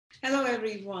Hello,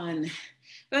 everyone.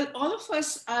 Well, all of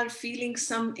us are feeling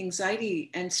some anxiety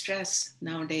and stress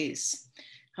nowadays.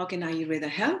 How can Ayurveda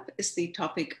help is the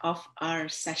topic of our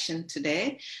session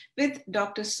today with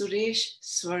Dr. Suresh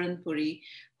Swaranpuri,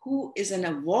 who is an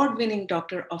award winning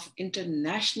doctor of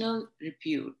international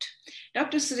repute.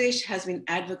 Dr. Suresh has been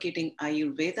advocating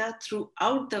Ayurveda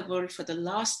throughout the world for the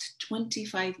last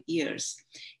 25 years.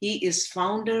 He is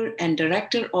founder and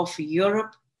director of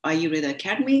Europe Ayurveda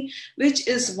Academy, which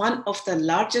is one of the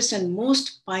largest and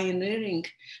most pioneering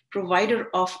provider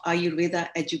of Ayurveda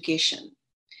education.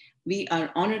 We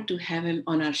are honored to have him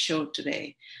on our show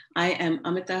today. I am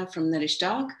Amita from Nourish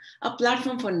Talk, a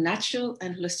platform for natural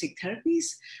and holistic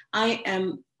therapies. I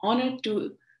am honored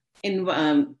to in,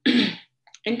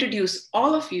 introduce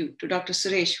all of you to Dr.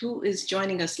 Suresh, who is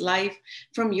joining us live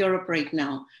from Europe right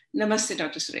now. Namaste,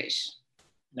 Dr. Suresh.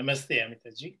 Namaste,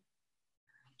 Amitaji.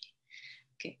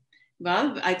 Okay.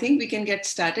 Well, I think we can get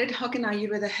started. How can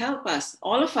Ayurveda help us,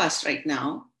 all of us right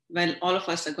now? Well, all of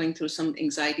us are going through some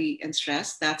anxiety and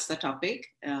stress. That's the topic.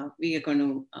 We are going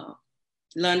to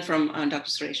learn from Dr.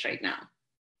 Suresh right now.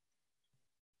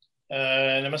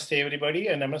 Namaste, everybody,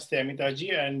 and namaste,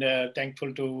 Amitaji, and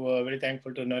very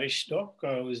thankful to Nourish Talk,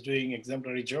 who is doing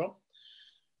exemplary job,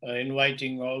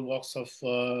 inviting all walks of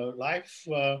life,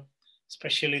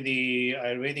 especially the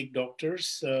Ayurvedic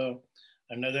doctors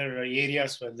and other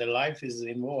areas where the life is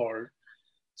involved.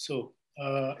 So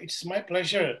it's my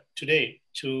pleasure today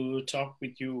to talk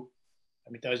with you,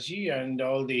 Amitaji, and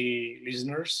all the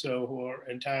listeners who are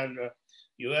entire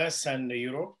US and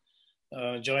Europe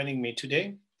joining me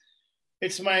today.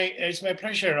 It's my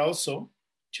pleasure also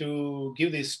to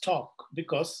give this talk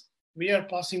because we are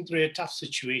passing through a tough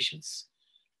situations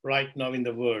right now in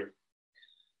the world.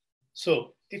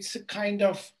 So it's a kind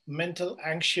of mental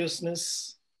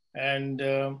anxiousness and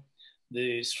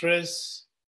the stress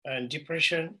and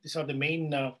depression. These are the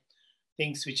main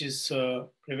things which is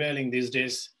prevailing these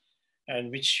days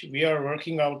and which we are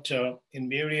working out in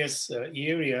various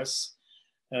areas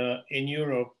in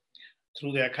Europe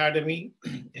through the academy,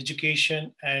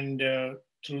 education, and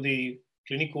through the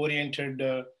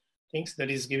clinic-oriented things, that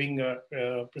is giving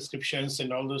prescriptions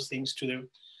and all those things to the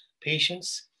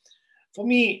patients. For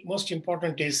me, most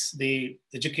important is the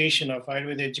education of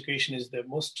Ayurveda. Education is the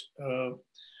most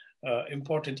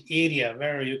important area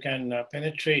where you can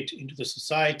penetrate into the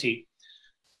society.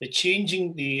 The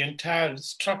changing the entire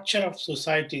structure of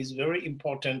society is very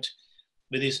important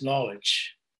with this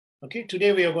knowledge. Okay,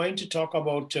 today we are going to talk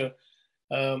about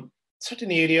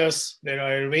certain areas where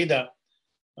Ayurveda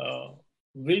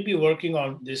will be working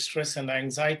on this stress and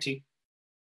anxiety.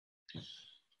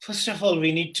 First of all,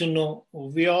 we need to know,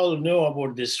 we all know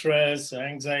about the stress,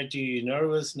 anxiety,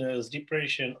 nervousness,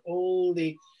 depression, all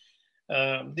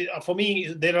for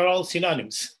me, they are all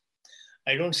synonyms.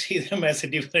 I don't see them as a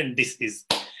different disease.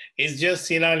 It's just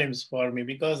synonyms for me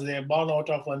because they are born out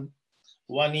of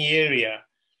one area.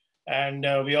 And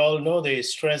we all know the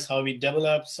stress, how it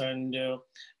develops, and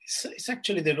it's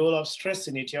actually the role of stress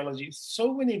in etiology.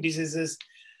 So many diseases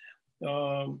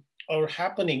are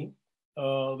happening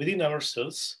within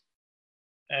ourselves,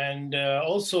 and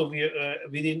also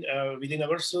within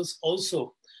ourselves,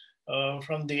 also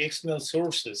from the external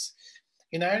sources.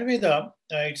 In Ayurveda,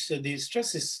 it's the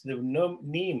stress is the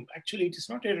name. Actually, it is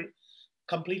not a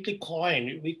completely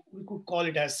coined. We could call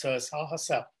it as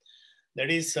sahasa. That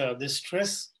is the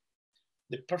stress.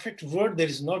 The perfect word, there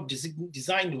is no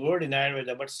designed word in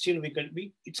Ayurveda, but still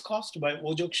it's caused by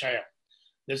Ojokshaya.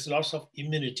 There's lots of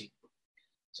immunity.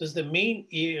 So it's the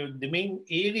main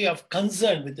area of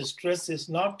concern with the stress is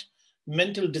not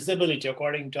mental disability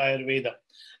according to Ayurveda.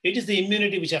 It is the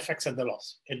immunity which affects at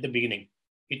the beginning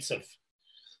itself.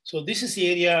 So this is the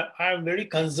area I'm very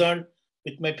concerned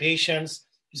with my patients.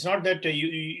 It's not that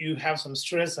you have some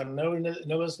stress and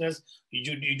nervousness,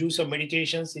 you do some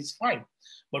meditations, it's fine.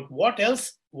 But what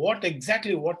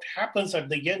exactly happens at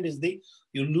the end is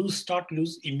you start to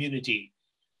lose immunity.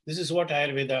 This is what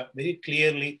Ayurveda very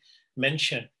clearly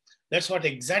mentioned. That's what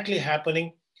exactly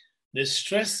happening. The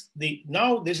stress,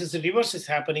 now this is the reverse is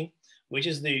happening, which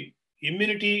is the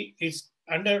immunity is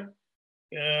under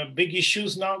big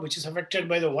issues now, which is affected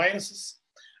by the viruses,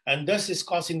 and thus is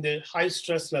causing the high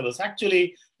stress levels.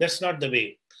 Actually, that's not the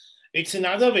way. It's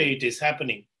another way it is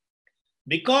happening.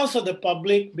 Because of the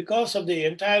public, because of the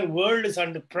entire world is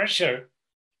under pressure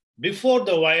before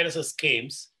the viruses came,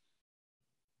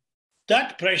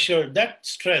 that pressure, that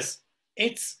stress,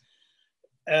 it's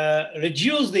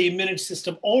reduced the immune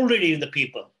system already in the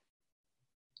people.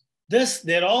 Thus,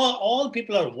 all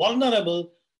people are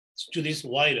vulnerable to this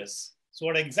virus. So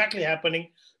what exactly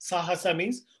happening? Sahasa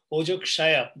means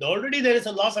Ojokshaya. Already there is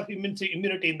a loss of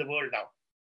immunity in the world now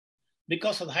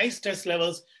because of the high stress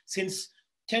levels since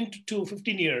 10 to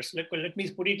 15 years. Let me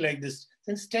put it like this.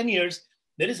 Since 10 years,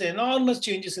 there is enormous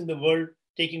changes in the world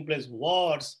taking place,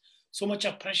 wars, so much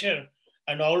of pressure.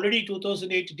 And already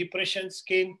 2008 depressions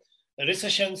came,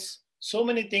 recessions, so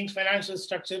many things, financial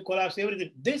structure, collapse,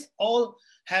 everything. This all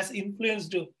has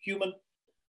influenced human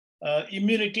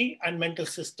immunity and mental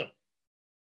system.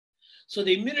 So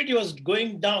the immunity was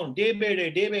going down day by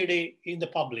day in the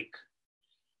public.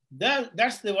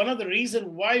 That's one of the reasons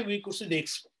why we could see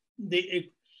the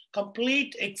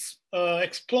complete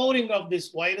exploring of this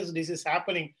virus disease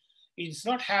happening. It's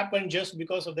not happened just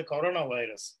because of the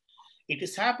coronavirus. It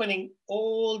is happening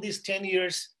all these 10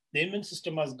 years. The immune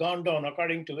system has gone down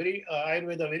according to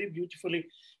Ayurveda very beautifully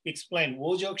explained.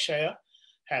 Ojokshaya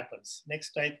happens.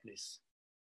 Next slide, please.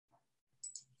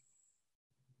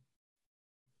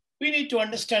 We need to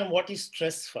understand what is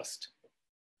stress first.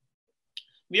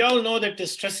 We all know that the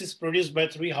stress is produced by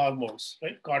 3 hormones,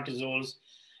 right? Cortisols,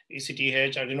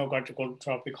 ACTH,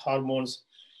 adrenocorticotropic hormones,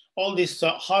 all these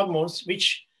hormones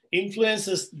which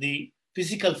influences the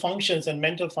physical functions and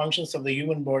mental functions of the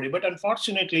human body. But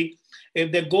unfortunately,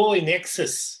 if they go in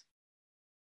excess,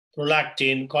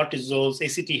 prolactin, cortisols,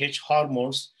 ACTH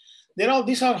hormones,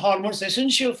 these are hormones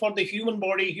essential for the human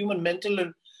body, human mental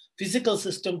and physical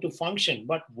system to function.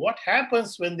 But what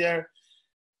happens when they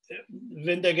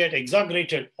get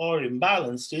exaggerated or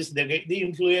imbalanced is they get the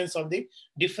influence of the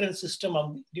different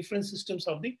systems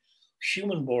of the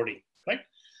human body, right?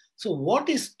 So what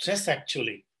is stress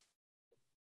actually?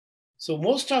 So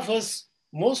most of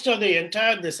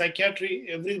the psychiatry,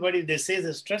 everybody, they say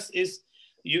the stress is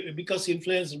because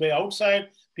influenced by outside,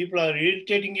 people are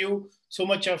irritating you, so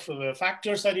much of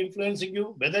factors are influencing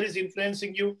you, weather is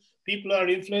influencing you, people are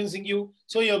influencing you,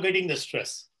 so you're getting the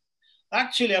stress.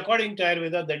 Actually, according to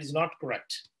Ayurveda, that is not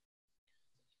correct.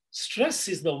 Stress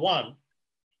is the one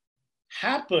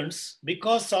happens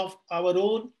because of our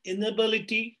own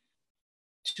inability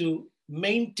to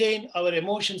maintain our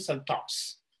emotions and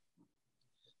thoughts.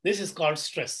 This is called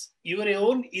stress. Your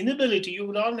own inability,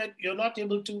 you're not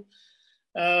able to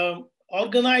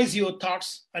organize your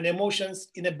thoughts and emotions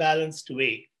in a balanced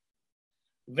way.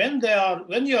 When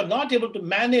you are not able to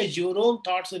manage your own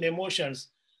thoughts and emotions,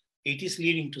 it is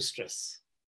leading to stress.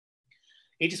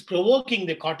 It is provoking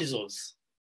the cortisols.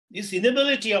 This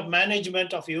inability of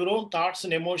management of your own thoughts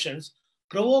and emotions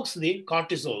provokes the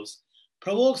cortisols,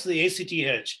 provokes the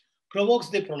ACTH, provokes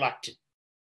the prolactin.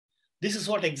 This is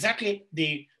what exactly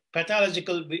the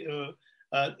pathological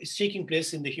is taking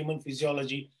place in the human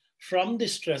physiology from the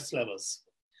stress levels.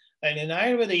 And in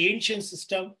Ayurveda, the ancient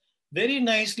system, very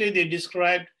nicely they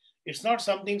described, it's not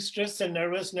something stress and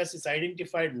nervousness is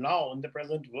identified now in the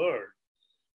present world,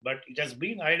 but it has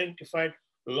been identified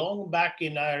long back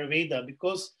in Ayurveda,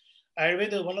 because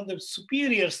Ayurveda is one of the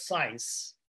superior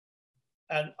science.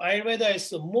 And Ayurveda is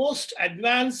the most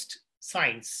advanced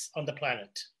science on the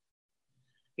planet.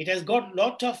 It has got a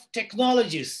lot of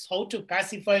technologies, how to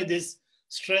pacify this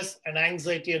stress and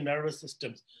anxiety and nervous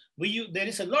systems. There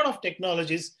is a lot of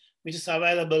technologies which is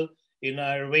available in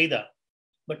Ayurveda,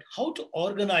 but how to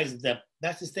organize them,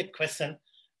 that is the question.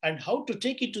 And how to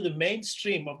take it to the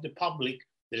mainstream of the public,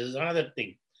 there is another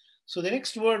thing. So the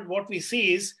next word, what we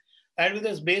see is, Ayurveda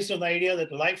is based on the idea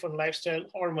that life and lifestyle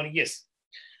harmony. Yes,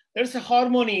 there's a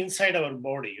harmony inside our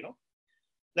body,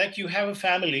 like you have a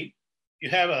family, you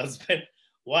have a husband,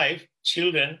 wife,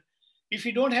 children. If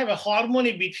you don't have a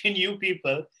harmony between you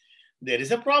people, there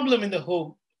is a problem in the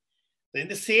home. In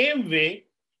the same way,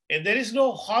 if there is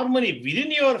no harmony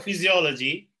within your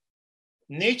physiology,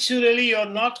 naturally you're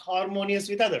not harmonious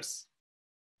with others.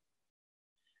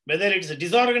 Whether it's a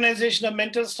disorganization of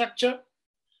mental structure,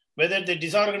 whether the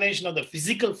disorganization of the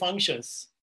physical functions,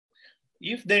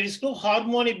 if there is no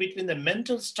harmony between the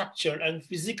mental structure and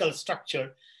physical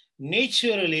structure,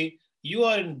 naturally you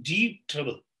are in deep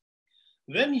trouble.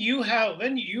 When you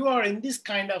are in this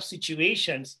kind of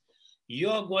situations,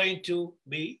 you're going to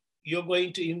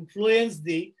influence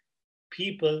the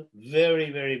people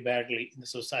very, very badly in the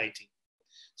society.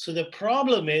 So the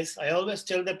problem is, I always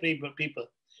tell the people,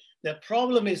 the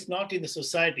problem is not in the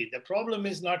society. The problem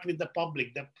is not with the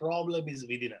public. The problem is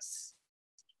within us.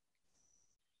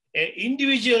 An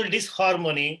individual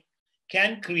disharmony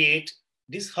can create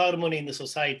disharmony in the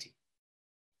society,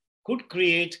 could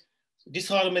create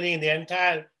disharmony in the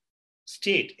entire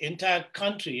state, entire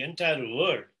country, entire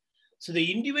world. So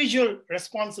the individual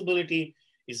responsibility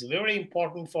is very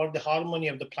important for the harmony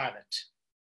of the planet.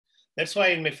 That's why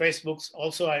in my Facebooks,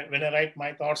 also when I write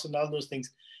my thoughts and all those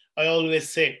things, I always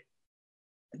say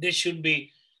there should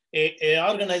be an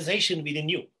organization within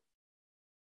you.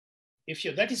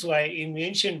 That is why in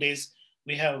ancient days,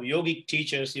 we have yogic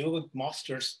teachers, yogic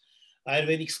masters,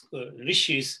 Ayurvedic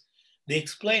rishis. They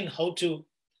explain how to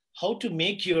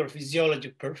make your physiology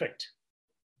perfect.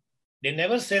 They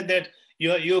never said that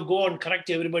you go and correct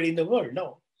everybody in the world.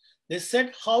 No, they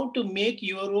said how to make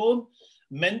your own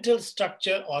mental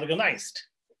structure organized.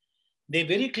 They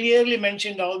very clearly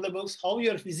mentioned all the books how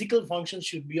your physical functions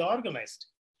should be organized.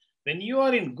 When you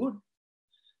are in good,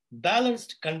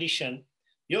 balanced condition,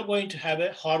 you're going to have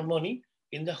a harmony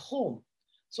in the home.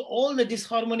 So all the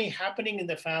disharmony happening in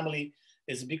the family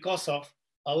is because of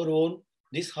our own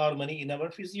disharmony in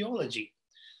our physiology.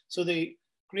 So the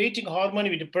creating harmony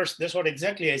with the person, that's what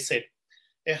exactly I said.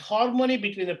 A harmony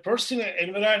between the person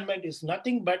and environment is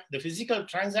nothing but the physical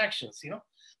transactions,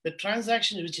 the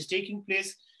transaction which is taking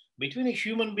place between a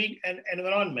human being and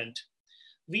environment.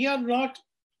 We are not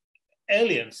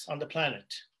aliens on the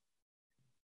planet.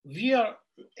 We are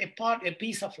a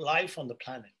piece of life on the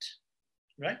planet,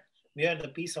 right? We are the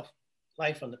piece of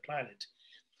life on the planet.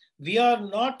 We are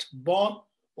not born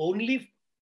only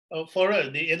for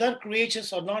us. The other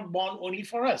creatures are not born only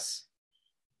for us.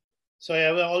 So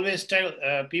I always tell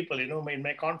people, in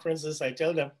my conferences, I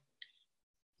tell them,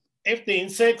 if the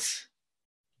insects,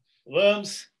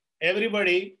 worms,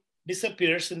 everybody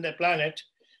disappears in the planet,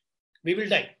 we will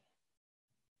die.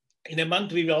 In a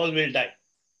month, we all will die.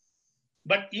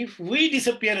 But if we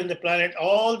disappear in the planet,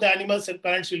 all the animals and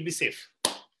plants will be safe.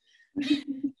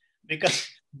 Because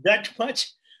that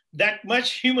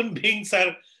much human beings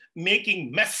are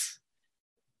making mess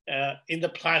in the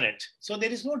planet. So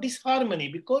there is no disharmony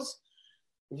because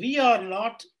we are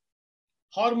not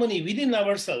harmony within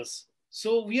ourselves.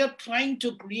 So we are trying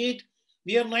to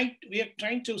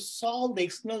trying to solve the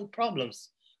external problems.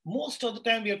 Most of the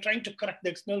time, we are trying to correct the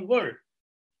external world.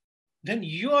 When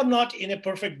you are not in a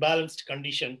perfect balanced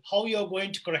condition, how you are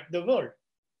going to correct the world?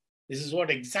 This is what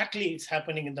exactly is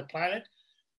happening in the planet.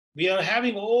 We are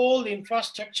having all the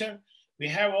infrastructure. We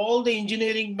have all the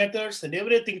engineering methods and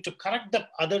everything to correct the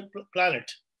other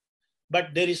planet.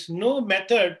 But there is no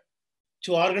method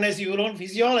to organize your own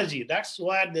physiology. That's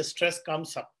where the stress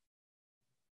comes up.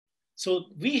 So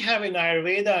we have in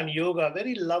Ayurveda and yoga,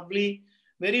 very lovely,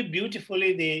 very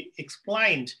beautifully, they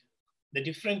explained the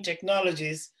different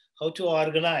technologies, how to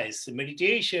organize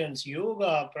meditations,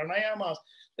 yoga, pranayamas.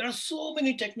 There are so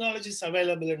many technologies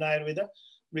available in Ayurveda.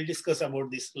 We'll discuss about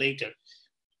this later.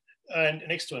 And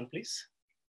next one, please.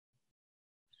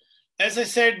 As I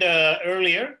said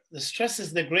earlier, the stress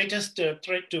is the greatest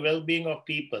threat to well-being of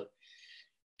people.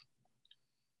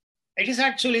 It is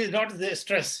actually not the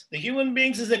stress. The human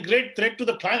beings is a great threat to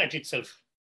the planet itself.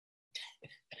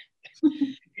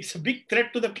 It's a big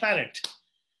threat to the planet.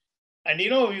 And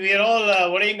we are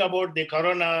all worrying about the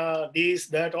corona, this,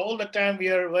 that, all the time we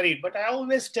are worried. But I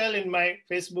always tell in my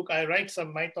Facebook, I write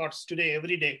my thoughts today,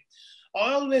 every day.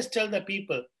 I always tell the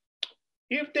people,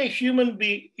 if the human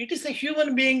being, it is a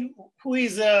human being who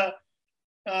is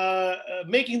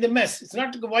making the mess. It's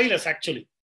not the virus actually.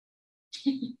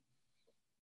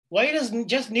 Virus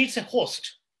just needs a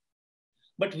host.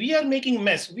 But we are making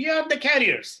mess. We are the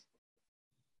carriers.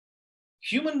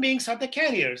 Human beings are the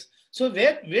carriers. So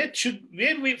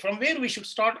from where we should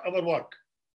start our work?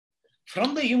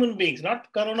 From the human beings,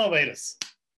 not coronavirus.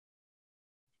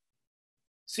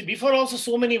 See, before also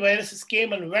so many viruses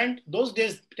came and went. Those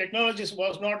days, technologies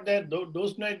was not there.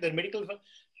 Those nights, the medical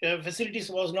facilities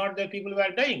was not there. People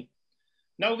were dying.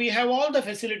 Now we have all the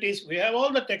facilities. We have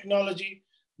all the technology.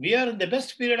 We are in the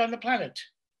best period on the planet.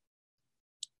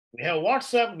 We have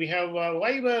WhatsApp. We have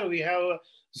Viber. We have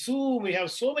Zoom. We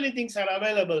have so many things are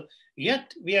available.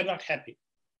 Yet we are not happy.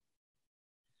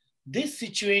 This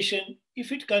situation,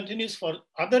 if it continues for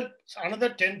another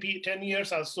 10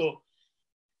 years or so,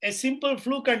 a simple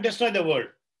flu can destroy the world.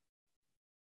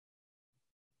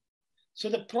 So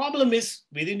the problem is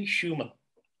within human.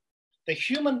 The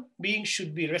human being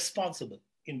should be responsible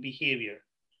in behavior.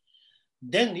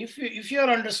 Then if you are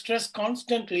under stress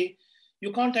constantly,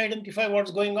 you can't identify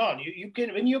what's going on.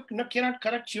 When you cannot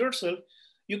correct yourself,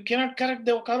 you cannot correct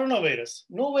the coronavirus.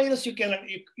 No virus you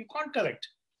can't correct.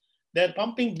 They're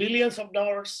pumping billions of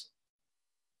dollars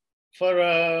for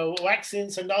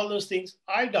vaccines and all those things.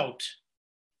 I doubt.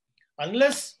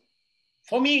 Unless,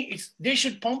 for me, they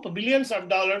should pump billions of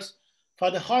dollars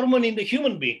for the hormone in the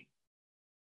human being.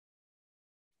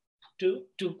 To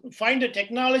find a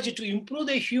technology to improve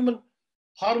the human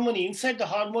harmony, inside the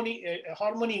harmony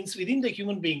within the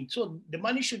human being. So the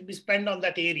money should be spent on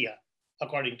that area,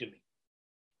 according to me.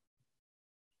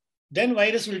 Then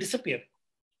virus will disappear.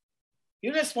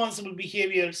 Irresponsible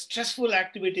behavior, stressful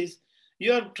activities,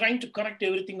 you are trying to correct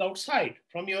everything outside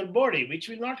from your body, which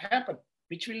will not happen.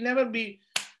 which will never be,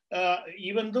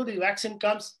 even though the vaccine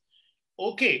comes,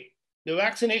 okay, the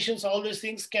vaccinations, all these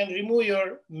things can remove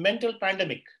your mental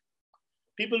pandemic.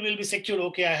 People will be secure,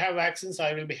 okay, I have vaccines,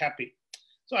 I will be happy.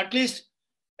 So at least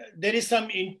there is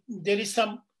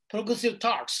some progressive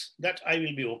thoughts that I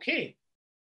will be okay.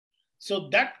 So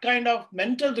that kind of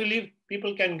mental relief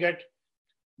people can get.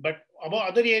 But about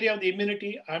other area of the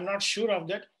immunity, I'm not sure of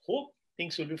that. Hope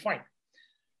things will be fine.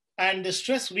 And the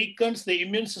stress weakens the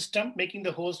immune system, making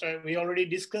the host, we already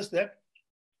discussed that.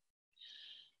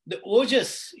 The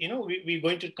ojas, we're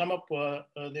going to come up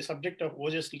the subject of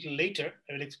ojas a little later.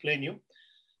 I will explain you.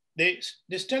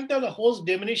 The strength of the host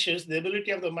diminishes the ability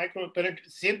of the micropenetrate.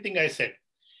 Same thing I said.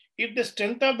 If the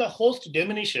strength of the host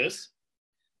diminishes,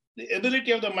 the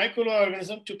ability of the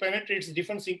microorganism to penetrate its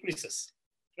defense increases,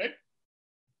 right?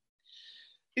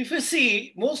 If you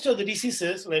see most of the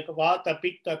diseases like vata,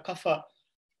 pitta, kapha,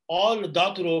 all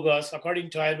dhatu rogas, according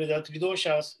to Ayurveda, three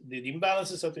doshas, the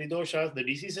imbalances of three doshas, the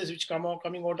diseases which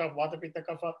coming out of vata, pitta,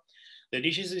 kapha, the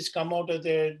diseases which come out of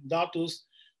the dhatus,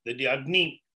 the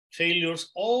agni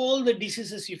failures, all the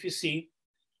diseases, if you see,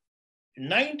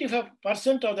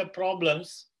 95% of the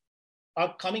problems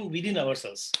are coming within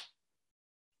ourselves.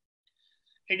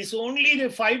 It is only the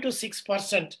 5 to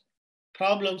 6%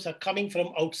 problems are coming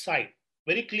from outside.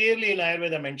 Very clearly in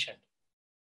Ayurveda mentioned.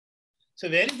 So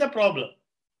where is the problem?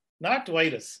 Not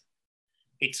virus,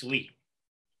 it's we.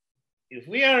 If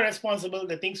we are responsible,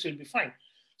 the things will be fine.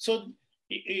 So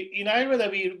in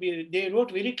Ayurveda, they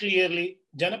wrote very clearly,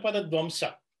 Janapada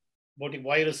Dvamsa, about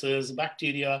viruses,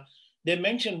 bacteria, they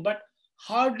mentioned, but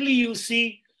hardly you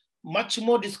see much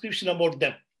more description about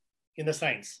them in the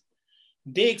science.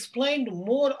 They explained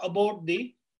more about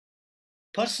the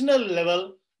personal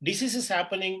level, diseases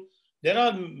happening. There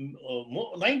are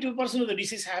 90% of the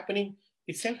disease happening,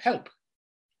 it's self-help.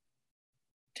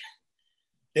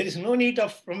 There is no need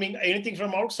of anything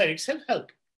from outside, it's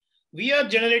self-help. We are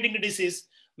generating the disease,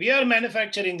 we are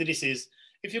manufacturing the disease.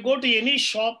 If you go to any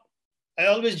shop, I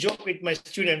always joke with my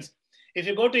students, if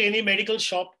you go to any medical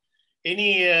shop,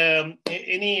 any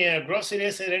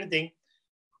groceries or anything,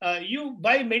 you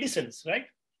buy medicines, right?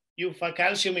 For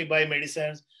calcium, you buy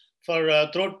medicines. For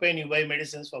throat pain, you buy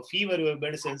medicines. For fever, you buy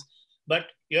medicines. But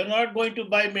you're not going to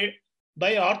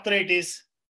buy arthritis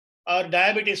or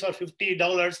diabetes for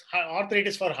 $50,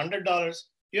 arthritis for $100.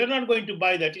 You're not going to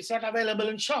buy that. It's not available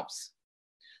in shops.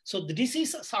 So the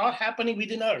diseases are happening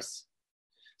within us.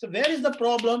 So where is the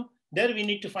problem? There we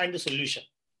need to find the solution.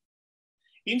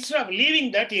 Instead of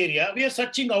leaving that area, we are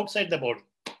searching outside the body.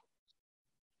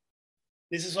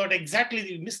 This is what exactly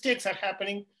the mistakes are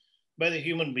happening by the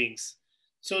human beings.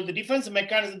 So the defense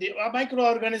mechanism, the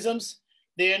microorganisms,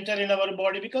 they enter in our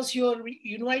body because you're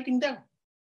inviting them.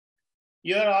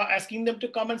 You're asking them to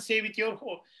come and stay with your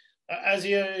home. As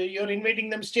you're inviting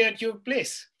them, stay at your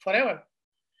place forever.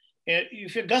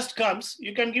 If a guest comes,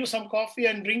 you can give some coffee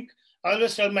and drink. I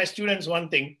always tell my students one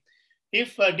thing.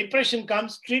 If depression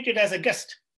comes, treat it as a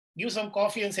guest. Give some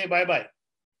coffee and say bye-bye.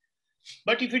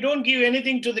 But if you don't give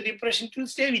anything to the depression, it will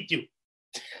stay with you.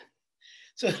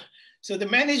 So the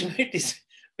management is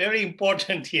very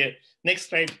important here. Next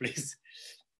slide, please.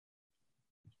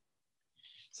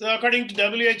 So according to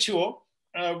WHO,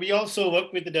 we also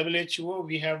work with the WHO.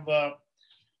 We have,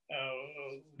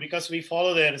 because we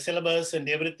follow their syllabus and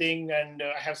everything, and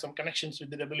I have some connections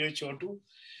with the WHO too.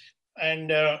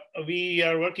 And we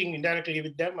are working indirectly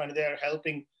with them, and they are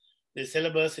helping the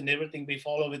syllabus and everything we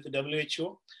follow with the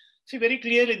WHO. See, very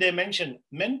clearly they mention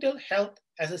mental health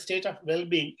as a state of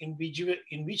well-being in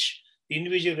which the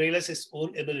individual realizes his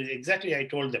own ability. Exactly, I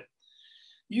told them.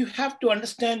 You have to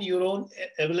understand your own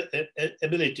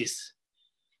abilities,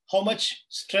 how much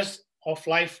stress of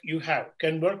life you have,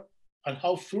 can work, and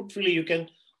how fruitfully you can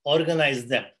organize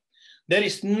them. There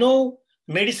is no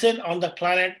medicine on the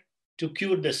planet to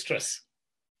cure the stress.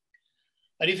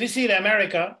 And if you see in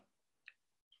America,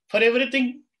 for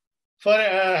everything, for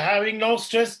having no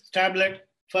stress, tablet,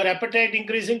 for appetite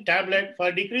increasing, tablet,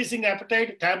 for decreasing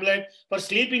appetite, tablet, for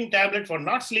sleeping, tablet, for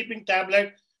not sleeping,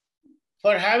 tablet,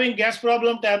 for having gas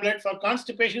problem, tablet, for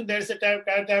constipation, there's a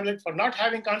tablet, for not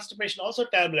having constipation, also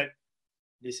tablet.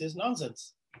 This is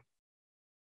nonsense.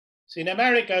 So in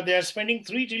America, they are spending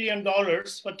 $3 trillion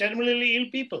for terminally ill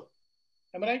people.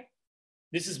 Am I right?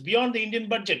 This is beyond the Indian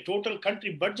budget, total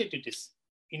country budget it is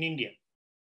in India.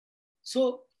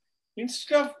 So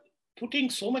instead of putting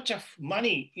so much of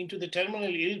money into the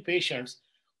terminally ill patients,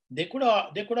 they could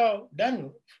have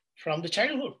done from the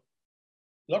childhood.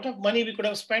 A lot of money we could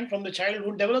have spent from the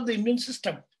childhood, develop the immune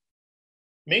system.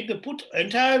 Put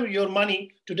entire your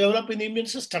money to develop an immune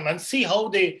system and see how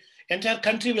the entire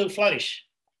country will flourish.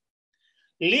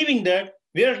 Leaving that,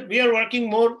 We are working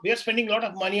more, we are spending a lot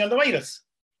of money on the virus.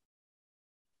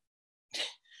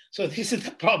 So this is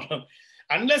the problem.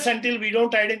 Unless until we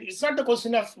don't identify, it's not the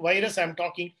question of virus I'm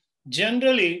talking.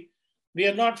 Generally, we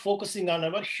are not focusing on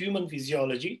our human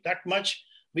physiology that much,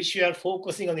 which we are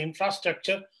focusing on the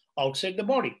infrastructure outside the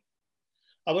body.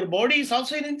 Our body is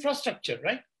also an infrastructure,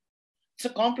 right? It's a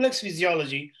complex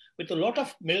physiology with a lot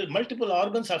of multiple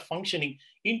organs are functioning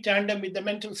in tandem with the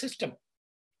mental system.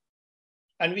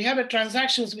 And we have a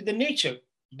transactions with the nature.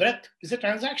 Breath is a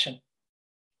transaction.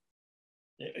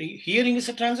 Hearing is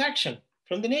a transaction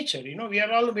from the nature. We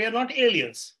are not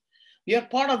aliens. We are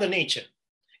part of the nature.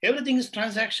 Everything is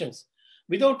transactions.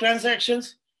 Without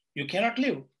transactions, you cannot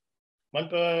live.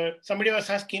 Somebody was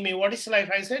asking me, what is life?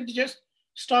 I said, just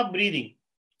stop breathing.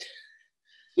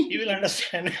 You will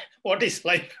understand what is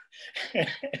life.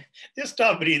 Just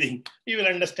stop breathing. You will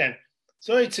understand.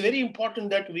 So it's very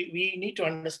important that we need to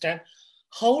understand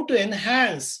how to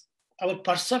enhance our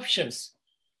perceptions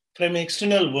from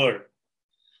external world.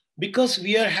 Because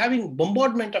we are having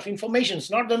bombardment of information, it's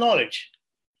not the knowledge.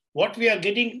 What we are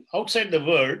getting outside the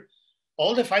world,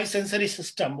 all the five sensory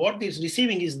system, what is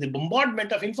receiving is the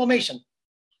bombardment of information.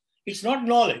 It's not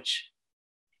knowledge.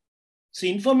 So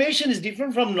information is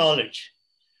different from knowledge.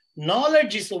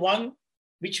 Knowledge is the one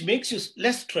which makes you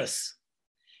less stress.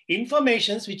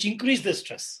 Informations which increase the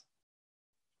stress.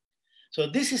 So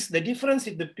this is the difference.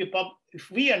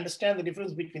 If we understand the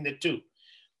difference between the two,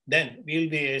 then we will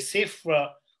be a safe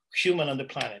human on the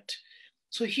planet.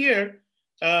 So here,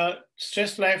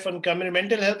 stress life and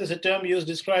mental health is a term used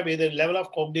to describe either level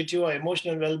of cognitive or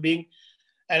emotional well-being,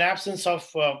 an absence of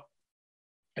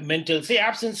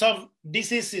absence of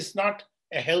disease is not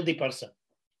a healthy person.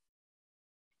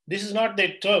 This is not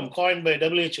the term coined by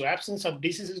WHO. Absence of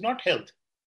disease is not health.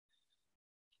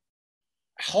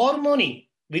 Harmony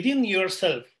within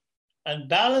yourself and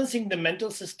balancing the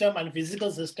mental system and physical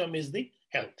system is the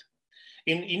health.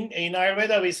 In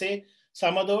Ayurveda, we say,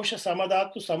 samadosha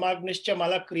samadatu samagnischa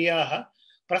malakriyaha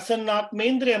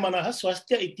prasannatmendriya manaha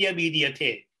swastya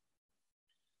ityabhidiyate.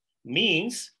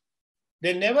 Means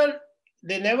they never,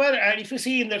 and if you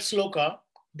see in that sloka,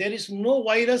 there is no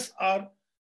virus or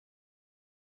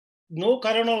no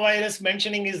coronavirus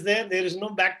mentioning is there. There is no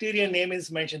bacteria name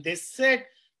is mentioned. They said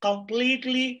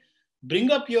completely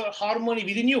bring up your harmony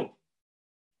within you.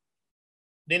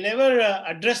 They never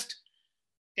addressed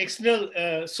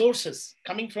external sources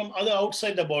coming from other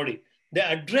outside the body. They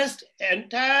addressed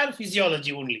entire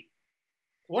physiology only.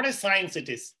 What a science it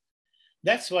is.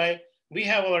 That's why we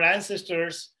have our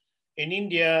ancestors in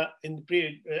India,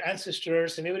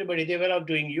 ancestors and everybody, they were out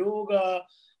doing yoga,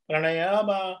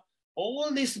 pranayama,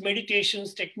 all these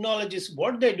meditations, technologies.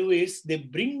 What they do is they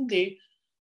bring the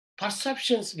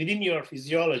perceptions within your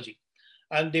physiology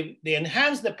and they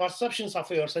enhance the perceptions of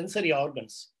your sensory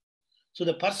organs. So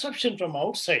the perception from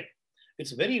outside,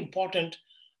 it's very important.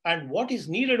 And what is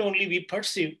needed only we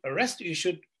perceive, the rest you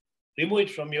should remove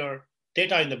it from your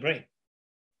data in the brain.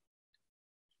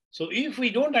 So if we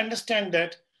don't understand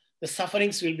that, the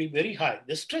sufferings will be very high.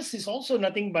 The stress is also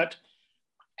nothing but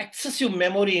excessive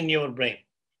memory in your brain.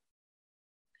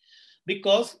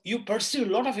 Because you perceive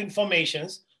a lot of information,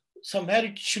 somewhere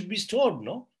it should be stored,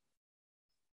 no?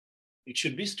 It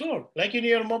should be stored. Like in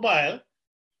your mobile,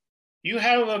 you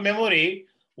have a memory.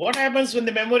 What happens when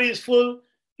the memory is full?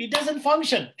 It doesn't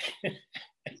function.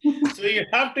 So you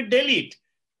have to delete.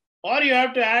 Or you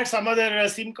have to add some other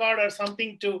SIM card or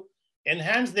something to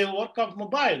enhance the work of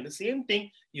mobile. The same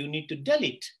thing, you need to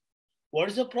delete. What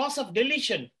is the process of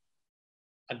deletion?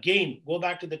 Again, go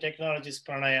back to the technologies,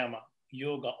 pranayama,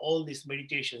 yoga, all these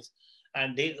meditations.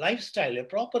 And the lifestyle, a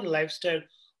proper lifestyle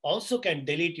also can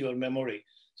delete your memory.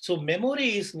 So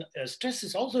memory is, stress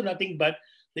is also nothing but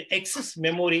the excess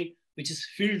memory which is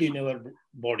filled in our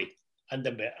body and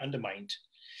the mind.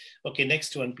 Okay,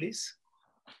 next one, please.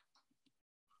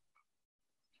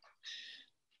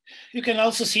 You can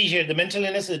also see here the mental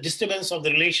illness is a disturbance of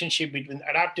the relationship between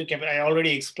adaptive capacity. I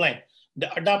already explained.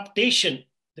 The adaptation,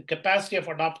 the capacity of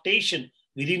adaptation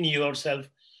within yourself,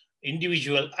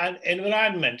 individual, and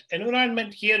environment.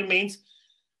 Environment here means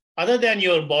other than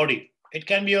your body. It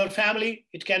can be your family,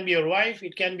 it can be your wife,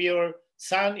 it can be your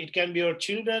son, it can be your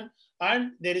children,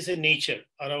 and there is a nature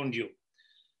around you.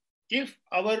 If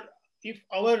our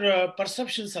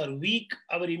perceptions are weak,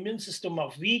 our immune system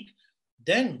are weak,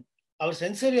 then our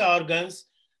sensory organs,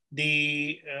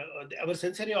 our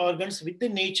sensory organs with the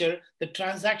nature, the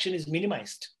transaction is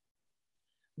minimized.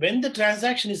 When the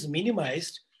transaction is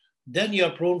minimized, then you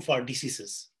are prone for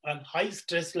diseases. And high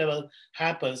stress level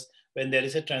happens when there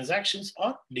is a transactions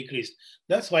are decreased.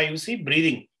 That's why you see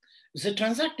breathing. It's a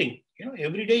transacting.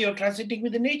 Every day you're transacting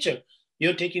with the nature.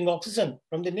 You're taking oxygen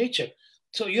from the nature.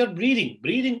 So you're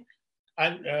breathing,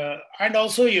 and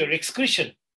also your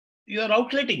excretion. You're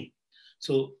outletting.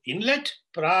 So inlet,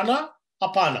 prana,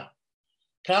 apana.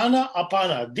 Prana,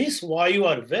 apana. These vayu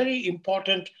are very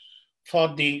important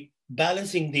for the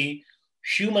balancing the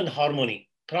human harmony.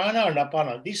 Prana and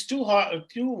apana. These two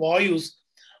vayus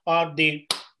are the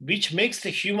which makes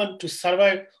the human to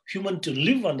survive, human to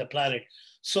live on the planet.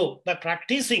 So by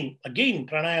practicing again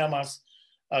pranayamas,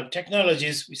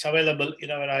 technologies is available in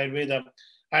our Ayurveda,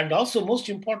 and also most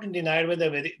important in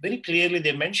Ayurveda, very, very clearly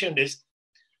they mentioned is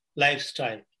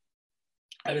lifestyle.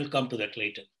 I will come to that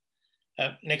later.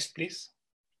 Next, please.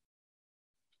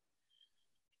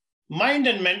 Mind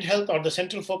and mental health are the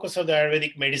central focus of the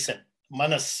Ayurvedic medicine,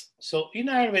 manas. So in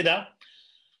Ayurveda,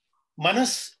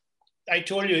 manas, I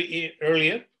told you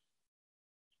earlier,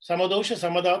 samadosha,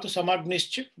 samadhatu,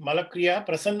 samagnischa, malakriya,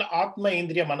 prasanna atma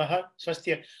indriya manaha,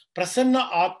 swasthya, prasanna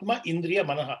atma indriya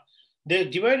manaha. They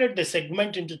divided the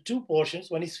segment into two portions.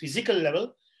 One is physical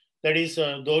level, that is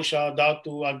dosha,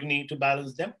 dhatu, agni, to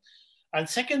balance them. And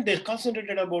second, they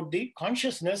concentrated about the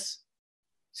consciousness,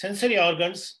 sensory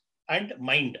organs, and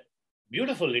mind.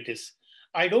 Beautiful it is.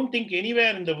 I don't think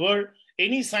anywhere in the world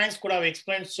any science could have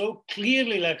explained so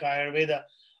clearly like Ayurveda.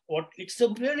 It's a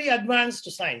very advanced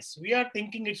science. We are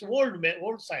thinking it's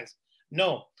old science.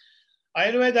 No,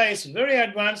 Ayurveda is very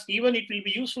advanced. Even it will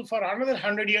be useful for another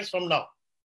 100 years from now.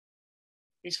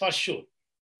 It's for sure.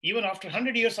 Even after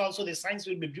 100 years also, the science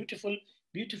will be beautifully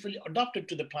adapted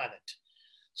to the planet.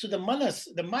 So the manas,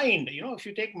 the mind, if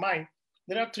you take mind,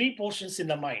 there are three portions in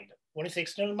the mind. One is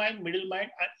external mind, middle mind,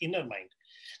 and inner mind.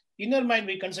 Inner mind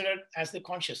we consider as the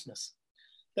consciousness.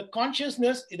 The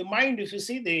consciousness, the mind, if you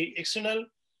see the external,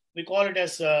 we call it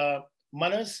as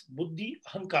manas, buddhi,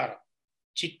 ahankara,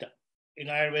 chitta. In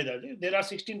Ayurveda, there are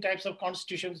 16 types of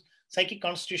constitutions. Psychic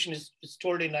constitution is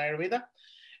told in Ayurveda.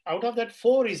 Out of that,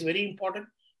 4 is very important: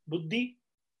 buddhi,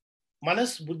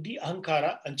 manas, buddhi,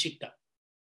 ahankara, and chitta.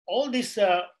 All this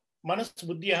manas,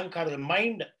 buddhi, ahankara, the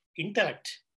mind,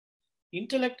 intellect.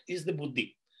 Intellect is the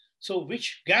buddhi. So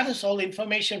which gathers all the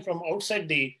information from outside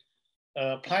the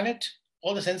planet,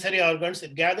 all the sensory organs,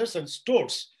 it gathers and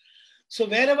stores. So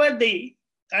wherever the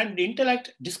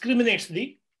intellect discriminates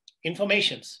the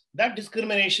informations, that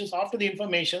discriminations after the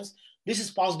informations, this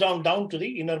is passed down to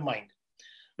the inner mind.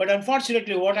 But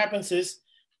unfortunately, what happens is,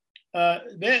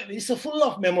 it's full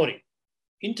of memory.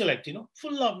 Intellect,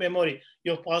 full of memory.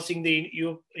 You're passing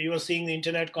you're seeing the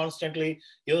internet constantly.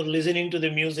 You're listening to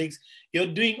the music. You're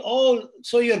doing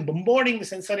so you're bombarding the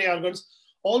sensory organs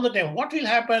all the time. What will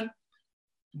happen?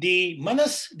 The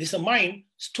manas, this mind,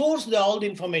 stores all the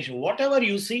information. Whatever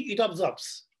you see, it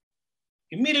absorbs,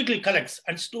 immediately collects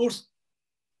and stores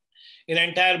in the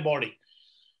entire body.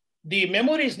 The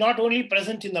memory is not only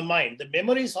present in the mind, the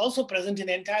memory is also present in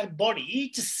the entire body.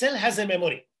 Each cell has a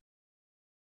memory.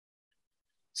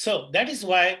 So that is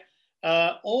why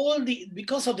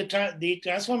because of the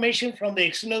transformation from the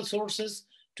external sources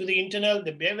to the internal,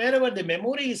 wherever the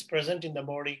memory is present in the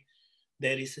body,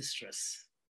 there is a stress.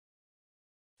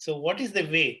 So what is the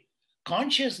way?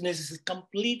 Consciousness is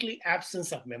completely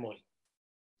absence of memory.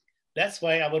 That's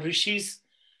why our rishis,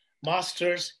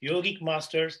 masters, yogic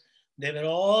masters, they were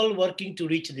all working to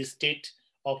reach this state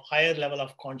of higher level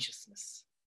of consciousness.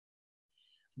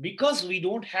 Because we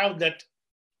don't have that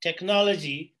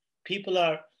technology, people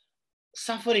are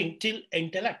suffering till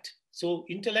intellect. So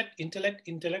intellect.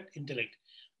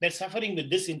 They're suffering with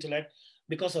this intellect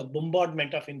because of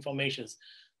bombardment of informations.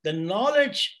 The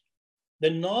knowledge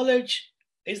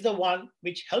is the one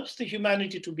which helps the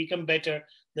humanity to become better.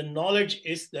 The knowledge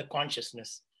is the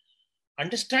consciousness.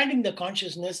 Understanding the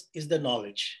consciousness is the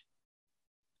knowledge.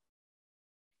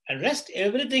 And rest,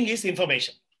 everything is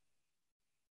information.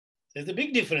 There's a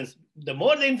big difference. The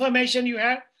more the information you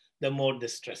have, the more the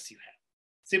stress you have.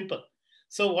 Simple.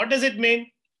 So what does it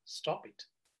mean? Stop it.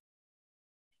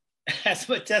 As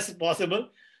much as possible,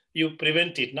 you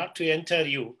prevent it not to enter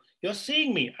you. You're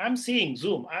seeing me. I'm seeing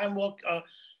Zoom.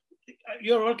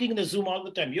 You're working in the Zoom all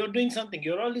the time. You're doing something.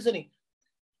 You're all listening.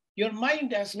 Your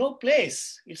mind has no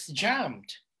place. It's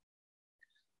jammed.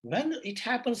 When it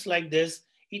happens like this,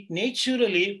 it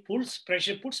naturally puts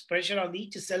pressure on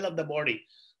each cell of the body,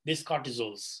 these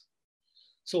cortisols.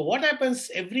 So what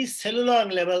happens every cellular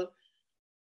level,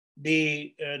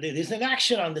 there's an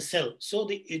action on the cell. So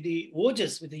the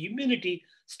ojas with the immunity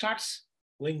starts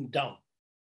going down.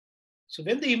 So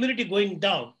when the immunity going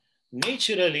down,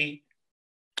 naturally,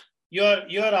 you're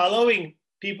allowing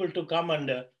people to come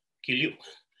and kill you.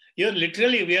 We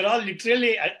are all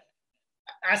literally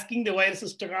asking the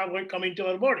viruses to come into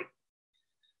our body.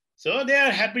 So they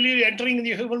are happily entering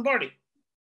the human body.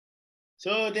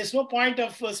 So there's no point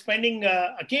of spending,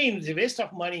 again, it's a waste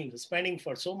of money, spending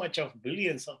for so much of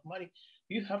billions of money.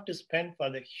 You have to spend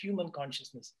for the human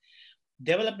consciousness,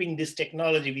 developing this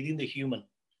technology within the human.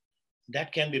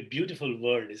 That can be a beautiful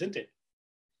world, isn't it?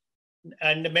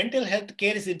 And the mental health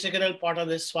care is integral part of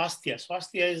the swasthya.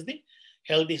 Swasthya is the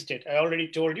healthy state. I already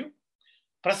told you.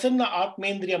 Prasanna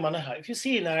Atmendriya Manaha. If you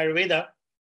see in Ayurveda,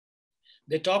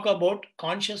 they talk about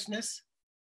consciousness,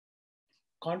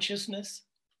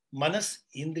 manas,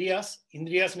 indriyas.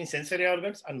 Indriyas means sensory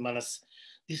organs, and manas.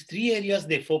 These three areas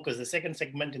they focus. The second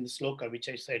segment in the sloka, which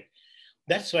I said.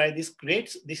 That's why this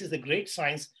is the great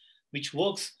science which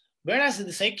works. Whereas in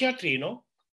the psychiatry,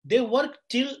 they work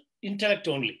till intellect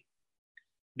only.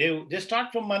 They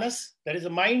start from manas, that is the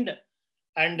mind,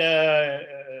 and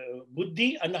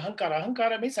buddhi and ahankara.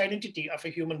 Ahankara means identity of a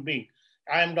human being.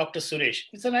 I am Dr. Suresh.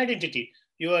 It's an identity.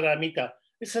 You are Amita.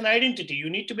 It's an identity. You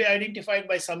need to be identified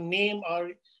by some name,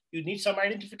 or you need some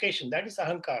identification. That is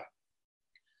ahankara.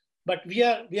 But we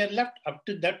are left up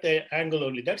to that angle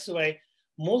only. That's why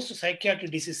most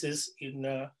psychiatric diseases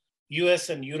in US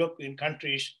and European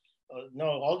countries, no,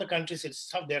 all the countries,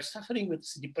 they're suffering with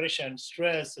depression,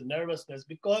 stress, and nervousness,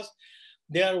 because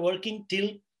they are working till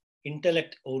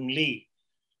intellect only.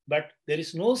 But there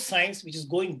is no science which is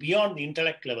going beyond the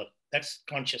intellect level. That's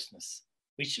consciousness,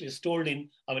 which is told in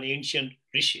our ancient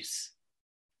rishis.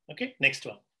 Okay, next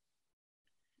one.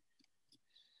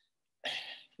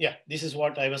 Yeah, this is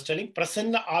what I was telling.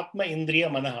 Prasanna Atma Indriya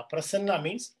Manaha. Prasanna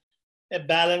means a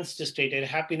balanced state, a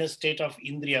happiness state of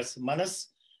Indriyas. Manas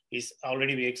is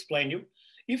already we explained you.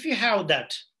 If you have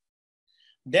that,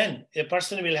 then a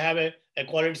person will have a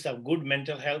qualities of good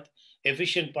mental health,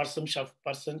 efficient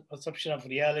perception of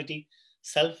reality,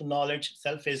 self-knowledge,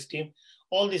 self-esteem,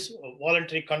 all this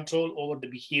voluntary control over the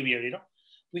behavior.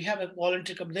 We have a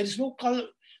voluntary. There is no color.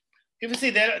 If you see,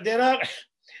 there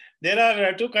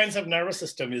are two kinds of nervous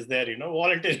system is there.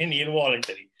 Voluntary and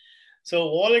involuntary. So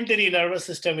voluntary nervous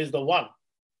system is the one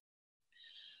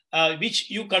which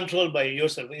you control by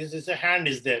yourself. It's a hand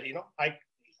is there.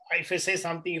 If I say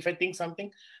something, if I think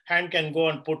something, hand can go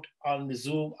and put on the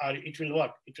Zoom, or it will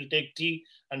work. It will take tea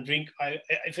and drink.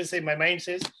 If I say, my mind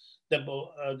says,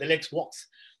 the legs walks.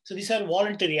 So these are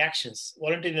voluntary actions,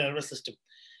 voluntary nervous system.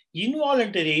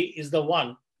 Involuntary is the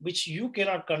one which you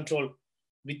cannot control.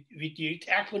 It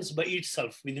happens by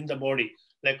itself within the body,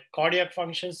 like cardiac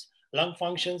functions, lung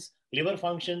functions, liver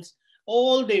functions,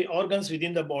 all the organs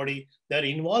within the body, they're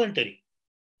involuntary.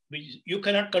 You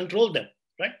cannot control them,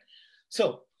 right?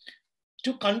 So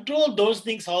to control those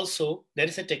things also, there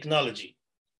is a technology.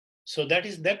 So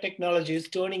that technology is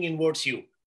turning inwards you.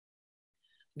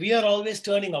 We are always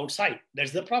turning outside.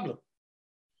 That's the problem.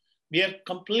 We are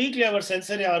completely, our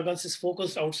sensory organs is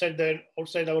focused outside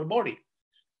our body.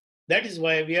 That is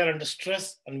why we are under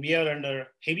stress and we are under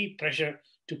heavy pressure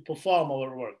to perform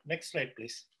our work. Next slide,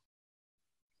 please.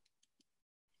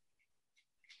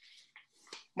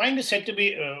 Mind is said to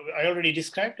be, I already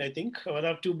described, I think, there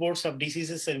are two boards of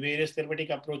diseases and various therapeutic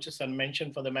approaches are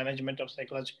mentioned for the management of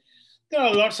psychology. There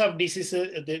are lots of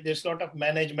diseases, there's a lot of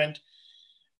management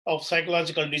of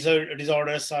psychological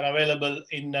disorders are available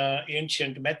in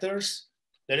ancient methods.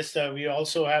 We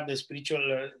also have the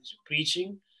spiritual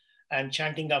preaching and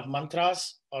chanting of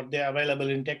mantras, or they're available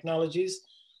in technologies,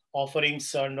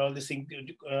 offerings and all this thing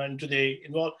into the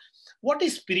involve. What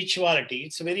is spirituality?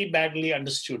 It's very badly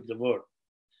understood, the word.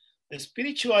 The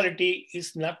spirituality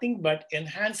is nothing but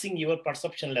enhancing your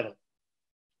perception level.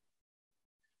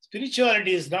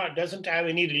 Spirituality doesn't have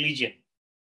any religion.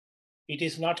 It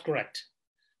is not correct.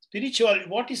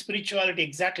 What is spirituality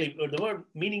exactly? The word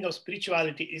meaning of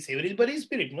spirituality is everybody is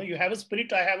spirit. You have a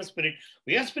spirit, I have a spirit.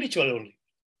 We are spiritual only.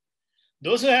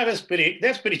 Those who have a spirit,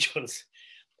 they're spirituals.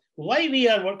 Why we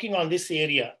are working on this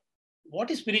area?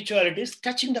 What is spirituality? Is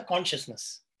touching the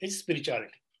consciousness. It's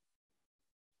spirituality.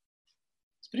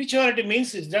 Spirituality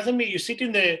means, it doesn't mean you sit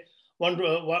in the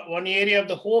one area of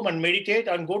the home and meditate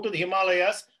and go to the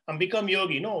Himalayas and become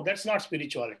yogi. No, that's not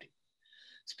spirituality.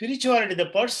 Spirituality, the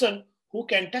person who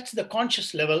can touch the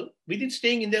conscious level within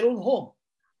staying in their own home.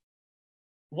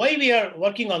 Why we are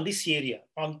working on this area,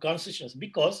 on consciousness?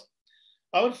 Because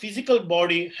our physical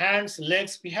body, hands,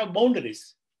 legs, we have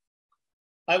boundaries.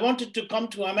 I wanted to come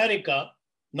to America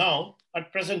now,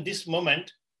 at present, this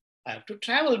moment, I have to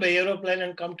travel by aeroplane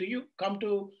and come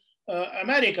to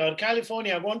America or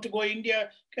California. I want to go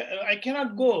India. I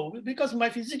cannot go because my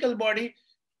physical body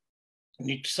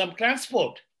needs some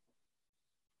transport.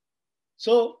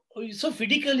 So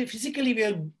physically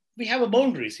we have a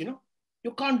boundaries,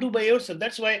 You can't do by yourself.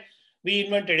 That's why we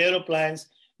invented aeroplanes.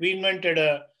 We invented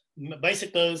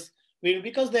bicycles.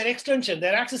 Because they're extension,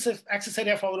 they're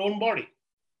accessory of our own body,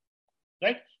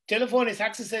 right? Telephone is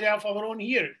accessory of our own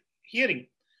hearing.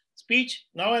 Speech,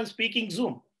 now I'm speaking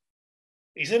Zoom.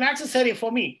 It's an accessory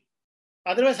for me.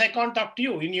 Otherwise, I can't talk to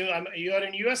you. You are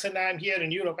in US and I'm here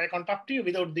in Europe. I can't talk to you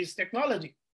without this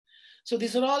technology. So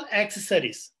these are all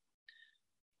accessories.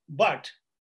 But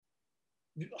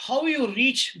how you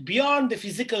reach beyond the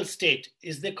physical state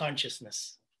is the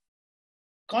consciousness.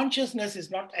 Consciousness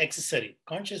is not accessory.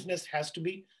 Consciousness has to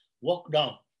be walked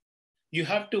down. You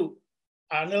have to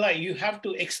analyze, you have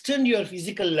to extend your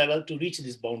physical level to reach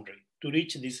this boundary, to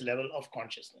reach this level of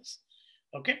consciousness.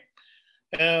 Okay.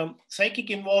 Psychic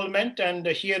involvement, and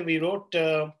here we wrote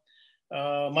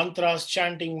mantras,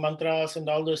 chanting mantras, and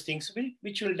all those things,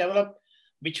 which will develop,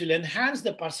 which will enhance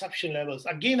the perception levels.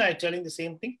 Again, I'm telling the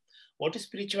same thing. What is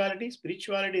spirituality?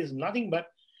 Spirituality is nothing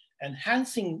but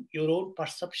enhancing your own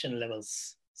perception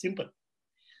levels. Simple.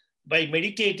 By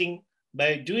meditating,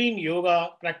 by doing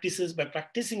yoga practices, by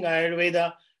practicing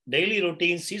Ayurveda, daily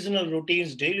routines, seasonal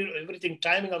routines, daily everything,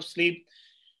 timing of sleep,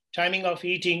 timing of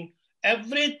eating,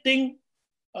 everything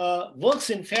works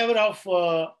in favor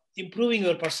of improving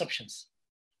your perceptions.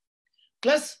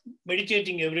 Plus,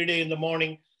 meditating every day in the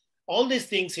morning, all these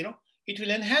things, it will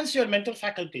enhance your mental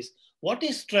faculties. What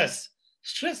is stress?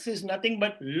 Stress is nothing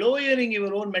but lowering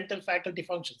your own mental faculty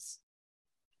functions.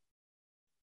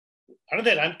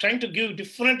 I'm trying to give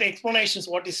different explanations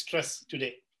what is stress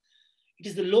today. It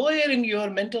is the lowering your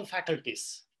mental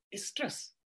faculties is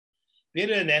stress. We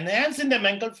are enhancing the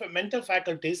mental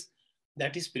faculties,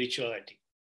 that is spirituality.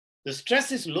 The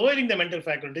stress is lowering the mental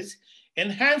faculties,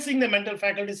 enhancing the mental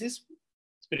faculties is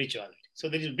spirituality. So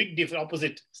there is a big difference,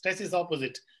 opposite. Stress is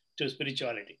opposite to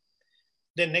spirituality.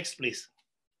 Then next, please.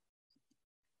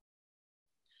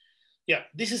 Yeah,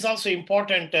 this is also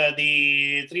important,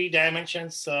 the 3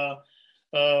 dimensions.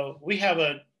 We have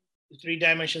 3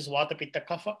 dimensions, Vata, Pitta,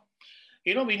 Kapha.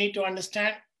 We need to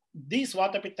understand these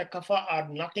Vata, Pitta, Kapha are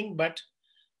nothing but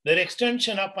the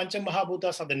extension of Pancha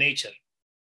Mahabhutas of the nature.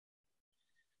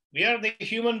 We are the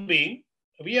human being.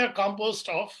 We are composed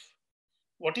of,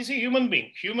 what is a human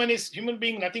being? Human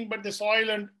being, nothing but the soil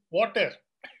and water.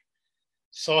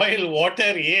 Soil, water,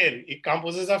 air, it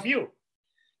composes of you.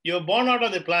 You're born out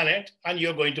of the planet and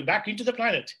you're going to back into the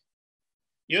planet.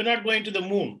 You're not going to the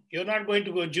moon. You're not going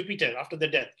to go to Jupiter after the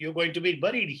death. You're going to be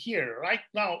buried here right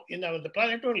now in the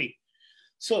planet only.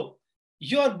 So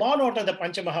you're born out of the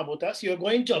Pancha Mahabhutas. You're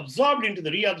going to reabsorb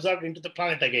into the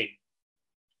planet again.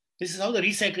 This is how the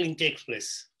recycling takes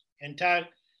place.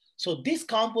 So this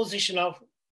composition of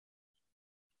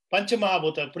Pancha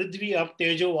Mahabhuta, Prithvi, Ap,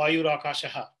 Tejo, Vayu,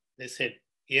 Akashaha, they said,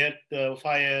 earth,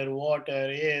 fire, water,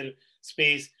 air,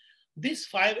 space. These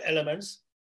 5 elements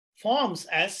forms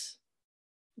as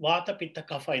Vata, Pitta,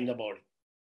 Kapha in the body.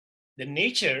 The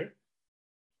nature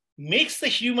makes the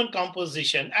human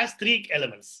composition as 3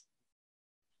 elements.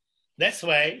 That's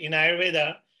why in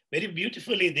Ayurveda, very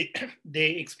beautifully, they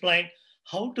explain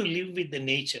how to live with the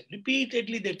nature.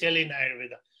 Repeatedly, they tell in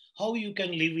Ayurveda how you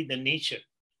can live with the nature.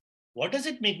 What does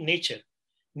it mean, nature?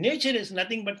 Nature is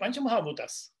nothing but Pancha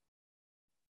Mahabhutas.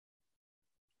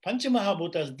 Pancha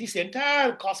Mahabhutas, this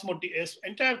entire cosmos,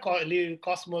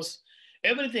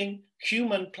 everything,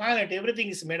 human, planet, everything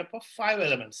is made up of 5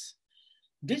 elements.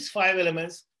 These 5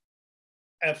 elements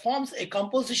forms a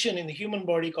composition in the human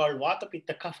body called Vata,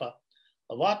 Pitta, Kapha.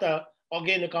 Vata,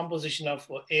 again, a composition of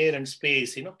air and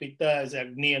space. Pitta is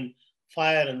Agni and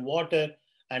fire and water,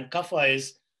 and Kapha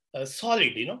is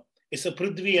solid. It's a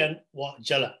Prithvi and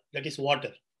Jala, that is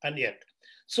water and earth.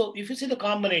 So if you see the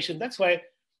combination, that's why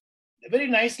very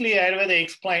nicely Ayurveda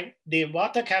explained the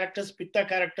Vata characters, Pitta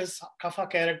characters, Kapha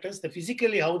characters, the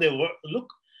physically how they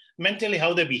look, mentally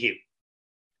how they behave.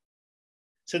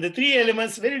 So the 3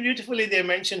 elements, very beautifully they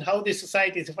mention how the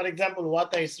society, so for example,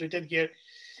 Vata is written here.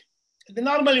 The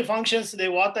normally functions, the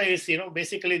Vata is,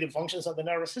 basically the functions of the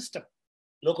nervous system,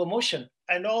 locomotion,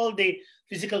 and all the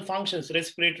physical functions,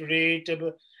 respiratory rate,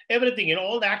 everything,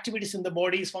 all the activities in the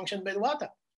body is functioned by the Vata.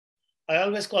 I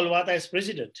always call Vata as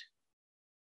president.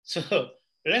 So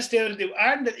rest everything.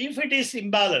 And if it is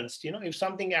imbalanced, if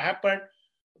something happened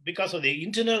because of the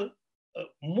internal,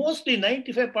 mostly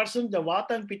 95% the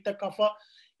Vata and Pitta Kapha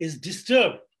is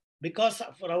disturbed because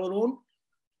of our own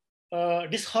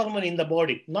disharmony in the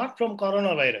body, not from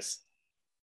coronavirus.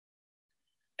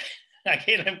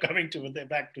 Again, I'm coming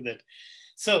back to that.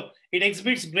 So it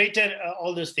exhibits greater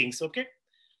all those things, okay?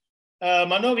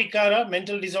 Manovikara,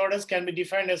 mental disorders can be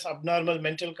defined as abnormal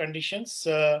mental conditions,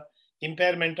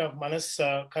 impairment of manas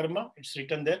karma, it's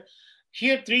written there.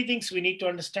 Here, 3 things we need to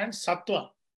understand. Sattva,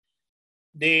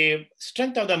 the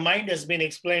strength of the mind has been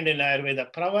explained in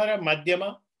Ayurveda. Pravara,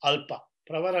 Madhyama, alpa.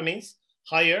 Pravara means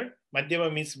higher,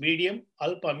 Madhyama means medium,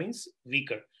 alpa means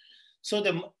weaker. So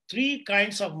the three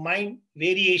kinds of mind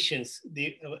variations,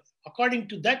 according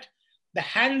to that, the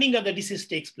handling of the disease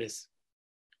takes place.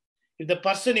 If the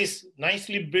person is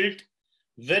nicely built,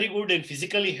 very good in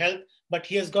physically health, but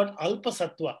he has got alpa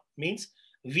sattva, means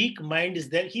weak mind is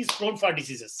there, he's prone for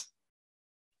diseases.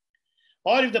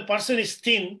 Or if the person is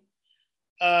thin,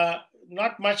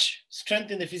 not much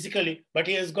strength in the physically, but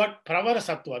he has got pravara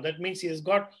sattva, that means he has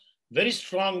got very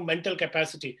strong mental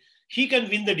capacity, he can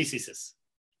win the diseases.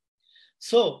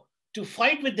 So to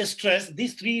fight with the stress,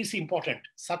 these three is important.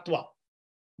 Sattva,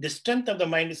 the strength of the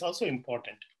mind is also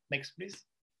important. Next, please.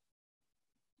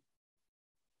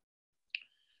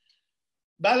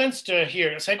 Balanced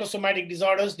here, psychosomatic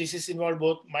disorders, this is involved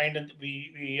both mind and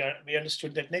we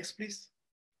understood that. Next, please.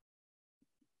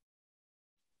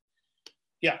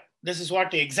 Yeah, this is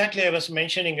what exactly I was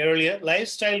mentioning earlier.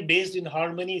 Lifestyle based in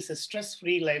harmony is a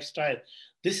stress-free lifestyle.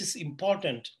 This is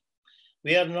important.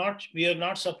 We are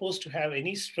not supposed to have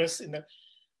any stress in the,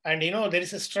 and there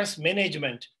is a stress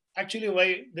management. Actually,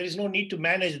 why there is no need to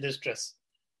manage the stress.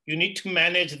 You need to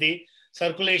manage the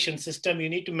circulation system, you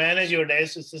need to manage your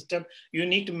digestive system, you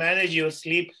need to manage your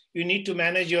sleep, you need to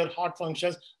manage your heart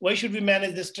functions. Why should we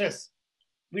manage the stress?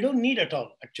 We don't need at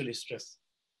all, actually, stress.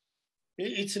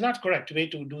 It's not correct way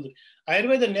to do that.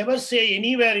 Ayurveda never say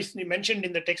anywhere is mentioned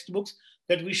in the textbooks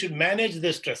that we should manage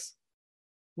the stress.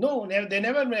 No, they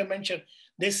never mentioned.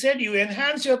 They said you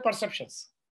enhance your perceptions,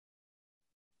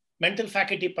 mental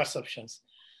faculty perceptions.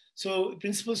 So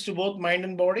principles to both mind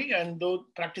and body, and those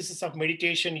practices of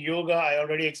meditation, yoga, I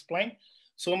already explained.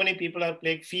 So many people are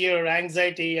plagued fear,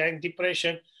 anxiety, and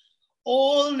depression.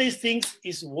 All these things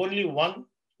is only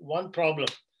one problem.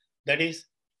 That is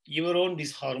your own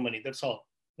disharmony. That's all.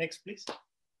 Next, please.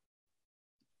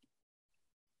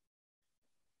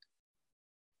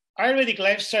 Ayurvedic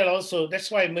lifestyle also, that's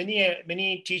why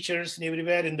many teachers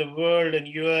everywhere in the world, in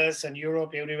US and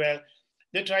Europe, everywhere,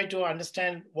 they try to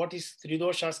understand what is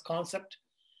Tridoshas concept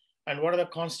and what are the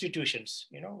constitutions,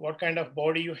 what kind of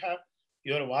body you have,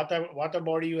 your vata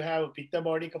body you have, pitta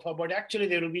body, kapha body. Actually,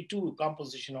 there will be two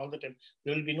composition all the time.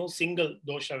 There will be no single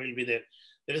dosha will be there.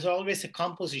 There is always a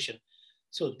composition.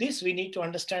 So this, we need to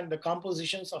understand the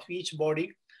compositions of each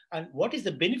body. And what is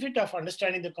the benefit of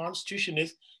understanding the constitution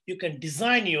is you can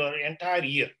design your entire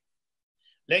year.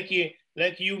 Like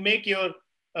you make your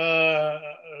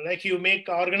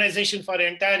organization for the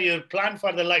entire year, plan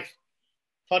for the life.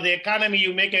 For the economy,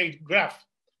 you make a graph.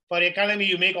 For economy,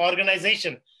 you make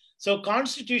organization. So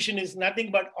constitution is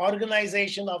nothing but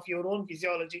organization of your own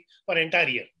physiology for entire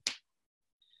year.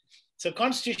 So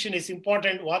constitution is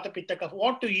important. Vata, pitta, kapha,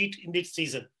 what to eat in this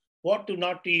season, what to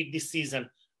not to eat this season.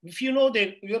 If you know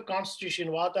your constitution,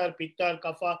 vata, pitta,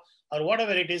 kapha, or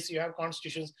whatever it is, you have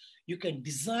constitutions, you can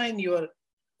design your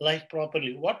life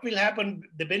properly. What will happen,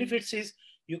 the benefits is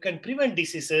you can prevent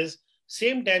diseases,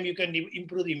 same time you can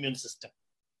improve the immune system.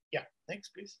 Yeah, next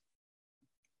please.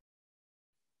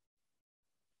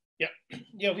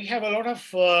 Yeah, we have a lot of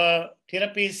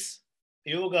therapies,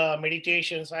 yoga,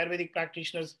 meditations, Ayurvedic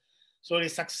practitioners. So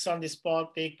it's success on the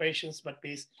spot, take patience, but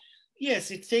pace. Yes,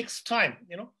 it takes time,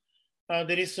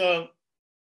 there is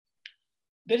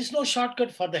no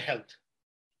shortcut for the health.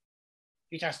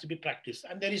 It has to be practiced,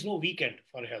 and there is no weekend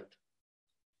for health.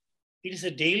 It is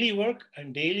a daily work,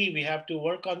 and daily we have to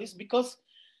work on this, because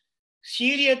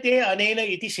shiryate anena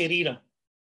iti shariram,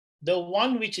 the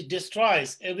one which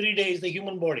destroys every day is the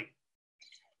human body.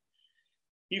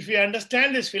 If we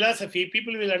understand this philosophy,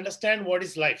 people will understand what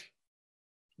is life.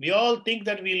 We all think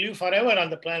that we live forever on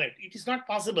the planet. It is not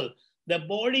possible. The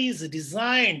body is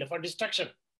designed for destruction.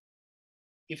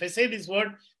 If I say this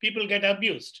word, people get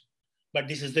abused, but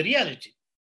this is the reality.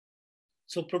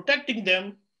 So protecting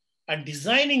them and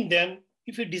designing them,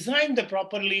 if you design them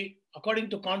properly according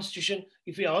to constitution,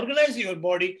 if you organize your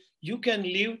body, you can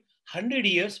live 100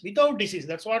 years without disease.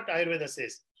 That's what Ayurveda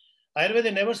says.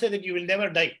 Ayurveda never says that you will never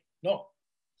die. No.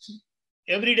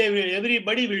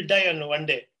 Everybody will die on one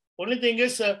day. Only thing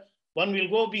is, one will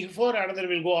go before, another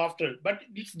will go after, but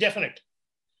it's definite.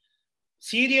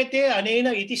 Siryate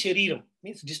anena iti shariram,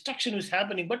 means destruction is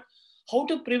happening, but how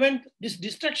to prevent this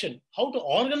destruction, how to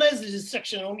organize this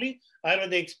destruction only,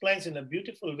 Ayurveda explains in a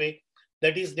beautiful way.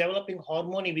 That is developing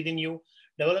harmony within you,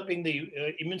 developing the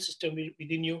immune system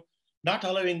within you, not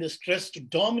allowing the stress to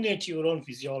dominate your own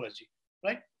physiology,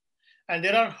 right? And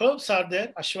there are herbs are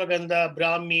there, ashwagandha,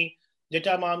 Brahmi,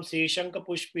 Jatamamsi,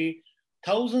 Shankapushpi,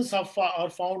 thousands of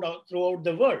are found out throughout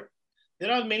the world.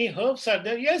 There are many herbs are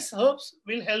there. Yes, herbs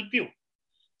will help you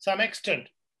some extent.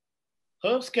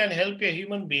 Herbs can help a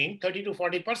human being 30 to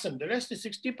 40%. The rest is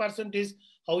 60% is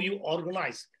how you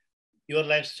organize your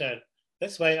lifestyle.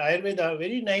 That's why Ayurveda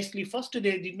very nicely, first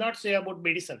they did not say about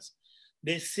medicines.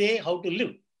 They say how to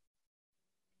live.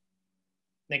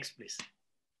 Next, please.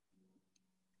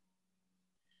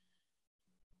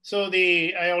 So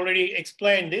I already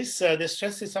explained this. The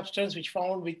stress is substance which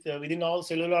found within all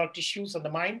cellular tissues of the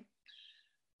mind.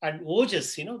 And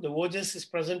ojas, the ojas is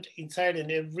present inside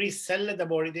in every cell of the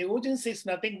body. The ojas is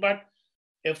nothing but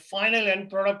a final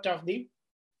end product of the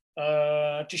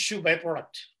tissue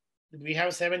byproduct. We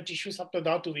have 7 tissues up to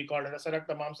dhatu, we call it Sarakta,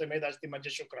 Mamsa, Meda, Asti, Majja,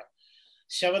 Shukra.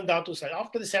 7 dhatu.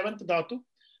 After the 7th dhatu,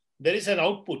 there is an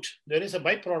output, there is a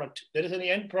byproduct, there is an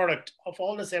end product of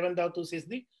all the 7 dhatus is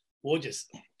the ojas.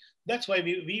 That's why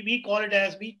we call it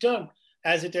as, we term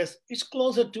as it is, it's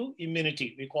closer to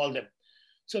immunity, we call them.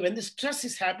 So when the stress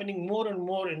is happening more and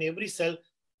more in every cell,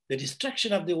 the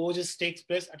destruction of the ojas takes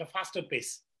place at a faster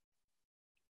pace.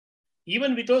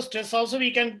 Even without stress also, we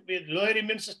can, with lower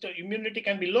immune system, immunity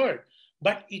can be lowered,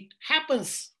 but it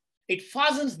happens, it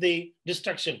fastens the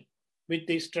destruction with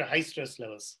the high stress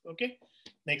levels. Okay,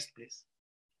 next please.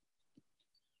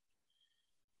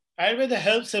 Ayurveda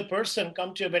helps a person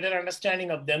come to a better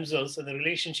understanding of themselves and the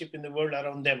relationship in the world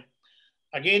around them.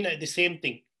 Again, the same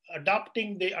thing,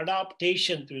 adaptation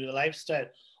to the lifestyle.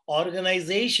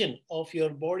 Organization of your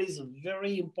body is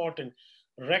very important.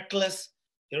 Reckless,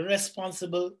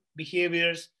 irresponsible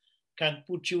behaviors can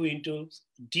put you into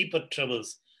deeper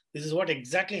troubles. This is what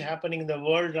exactly happening in the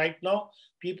world right now.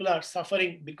 People are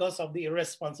suffering because of the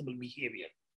irresponsible behavior.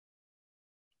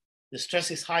 The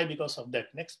stress is high because of that.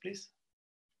 Next, please.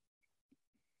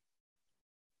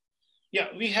 Yeah,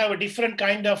 we have a different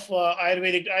kind of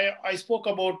Ayurvedic. I spoke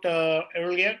about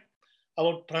earlier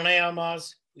about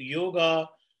pranayamas, yoga,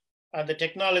 and the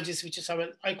technologies which is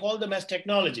available. I call them as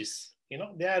technologies.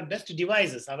 They are best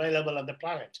devices available on the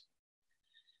planet.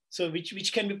 So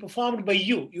which can be performed by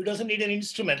you. You doesn't need an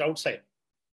instrument outside.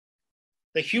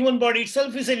 The human body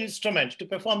itself is an instrument to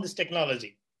perform this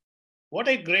technology. What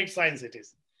a great science it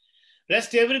is.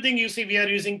 Rest everything you see, we are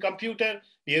using computer,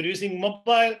 we are using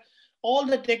mobile, all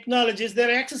the technologies,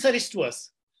 they're accessories to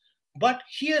us. But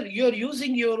here you're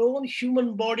using your own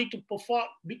human body to perform,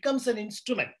 becomes an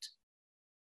instrument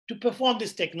to perform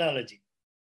this technology.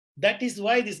 That is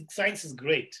why this science is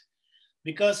great,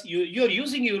 because you're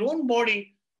using your own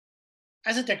body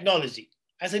as a technology,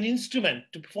 as an instrument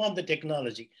to perform the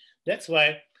technology. That's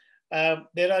why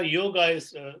there are yoga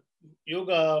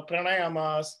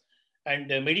pranayamas and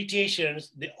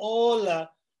meditations. They all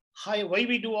high. Why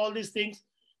we do all these things?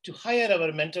 To hire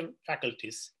our mental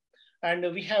faculties.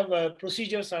 And we have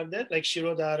procedures are there like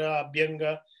Shirodhara,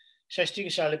 Abhyanga, Shashtika,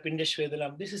 shali, pinda,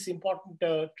 sweda. This is important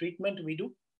treatment we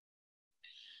do.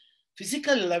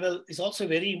 Physical level is also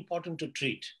very important to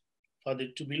treat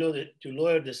to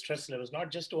lower the stress levels,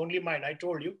 not just only mind. I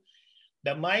told you,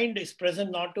 the mind is present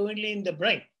not only in the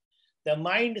brain, the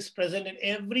mind is present in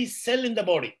every cell in the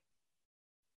body.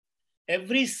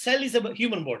 Every cell is a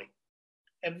human body.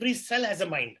 Every cell has a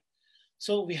mind.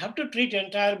 So we have to treat the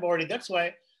entire body. That's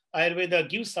why Ayurveda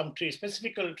gives some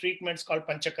specific treatments called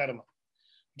panchakarma.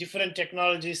 Different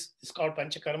technologies is called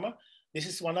panchakarma. This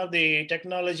is one of the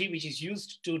technology which is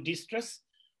used to de-stress,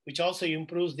 which also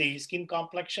improves the skin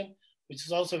complexion, which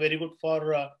is also very good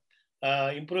for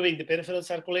improving the peripheral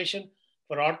circulation,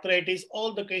 for arthritis,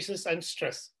 all the cases and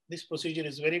stress. This procedure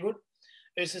is very good.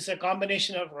 This is a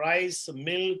combination of rice,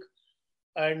 milk,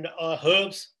 and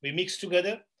herbs. We mix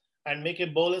together and make a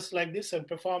bolus like this and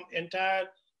perform entire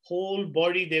whole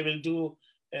body. They will do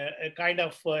it's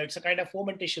a kind of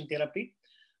fermentation therapy,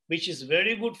 which is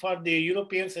very good for the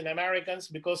Europeans and Americans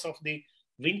because of the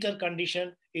winter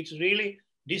condition. It's really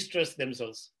de-stress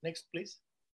themselves. Next, please.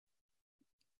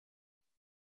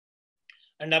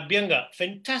 And Abhyanga,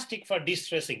 fantastic for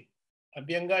de-stressing.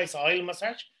 Abhyanga is oil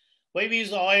massage. Why we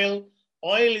use oil?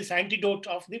 Oil is antidote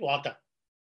of the Vata.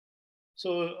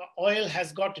 So oil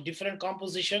has got different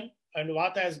composition and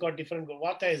Vata has got different.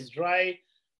 Vata is dry,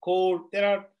 cold.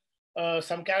 There are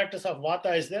some characters of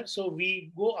Vata is there. So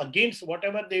we go against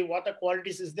whatever the Vata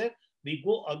qualities is there. We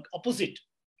go opposite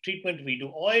treatment we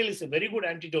do. Oil is a very good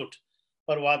antidote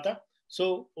for Vata.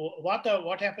 So Vata,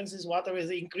 what happens is Vata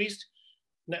is increased.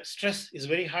 Stress is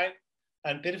very high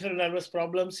and peripheral nervous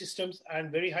problem systems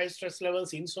and very high stress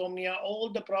levels, insomnia, all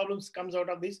the problems comes out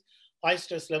of these high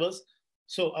stress levels.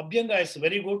 So Abhyanga is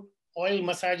very good. Oil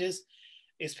massages,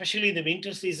 especially in the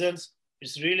winter seasons,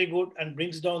 it's really good and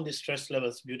brings down the stress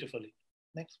levels beautifully.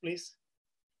 Next, please.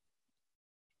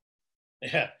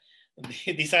 Yeah,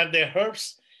 these are the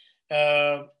herbs,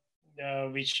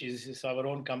 which is our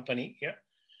own company here.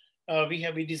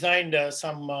 we designed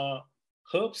some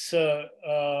herbs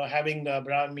having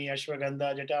Brahmi,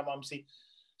 ashwagandha, jatamamsi,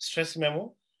 stress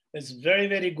memo. It's very,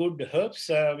 very good herbs.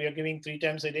 We are giving 3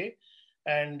 times a day,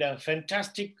 and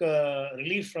fantastic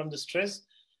relief from the stress.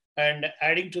 And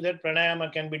adding to that,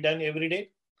 pranayama can be done every day,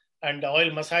 and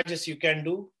oil massages you can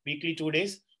do weekly 2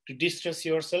 days to distress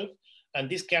yourself. And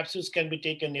these capsules can be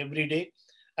taken every day.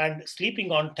 And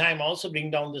sleeping on time also bring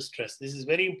down the stress. This is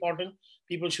very important.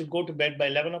 People should go to bed by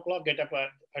 11 o'clock, wake up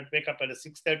at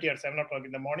 6:30 or 7 o'clock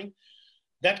in the morning.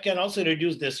 That can also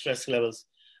reduce their stress levels.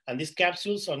 And these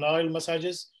capsules on oil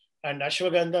massages and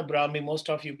ashwagandha, Brahmi, most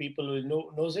of you people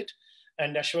will knows it.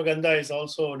 And ashwagandha is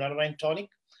also a nervine tonic.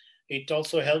 It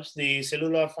also helps the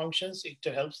cellular functions. It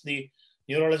helps the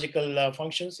neurological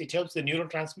functions. It helps the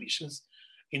neurotransmissions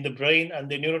in the brain and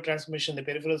the neurotransmission in the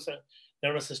peripheral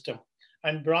nervous system.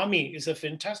 And Brahmi is a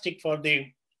fantastic for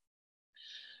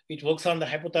it works on the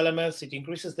hypothalamus. It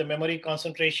increases the memory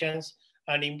concentrations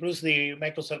and improves the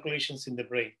microcirculations in the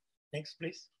brain. Next,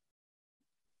 please.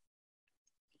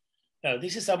 Now,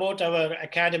 this is about our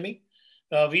academy.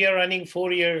 We are running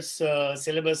 4 years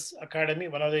syllabus academy,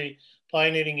 one of the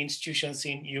pioneering institutions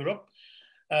in Europe.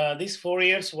 These 4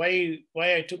 years, why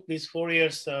I took these 4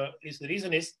 years is the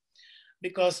reason is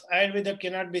because Ayurveda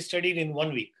cannot be studied in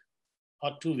 1 week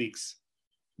or 2 weeks.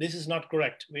 This is not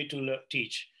correct way to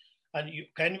teach. And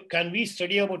can we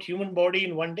study about human body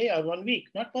in 1 day or 1 week?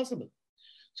 Not possible.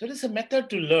 So it is a method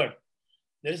to learn.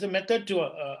 There is a method to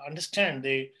understand.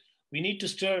 We need to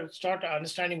start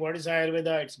understanding what is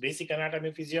Ayurveda, its basic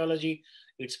anatomy, physiology,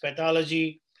 its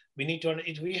pathology.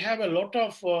 We have a lot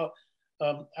of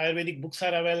Ayurvedic books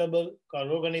are available.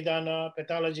 Roga Nidana,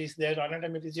 pathology is there,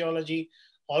 anatomy, physiology,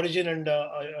 origin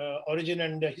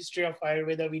and history of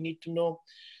Ayurveda. We need to know.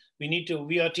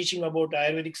 We are teaching about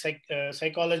Ayurvedic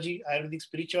psychology, Ayurvedic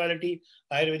spirituality,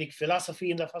 Ayurvedic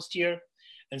philosophy in the first year.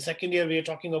 And second year, we are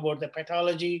talking about the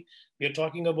pathology. We are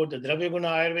talking about the Dravyaguna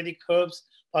Ayurvedic herbs,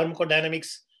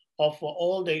 pharmacodynamics of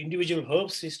all the individual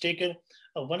herbs is taken.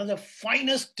 One of the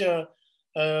finest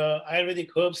Ayurvedic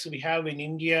herbs we have in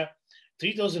India.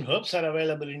 3,000 herbs are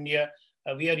available in India.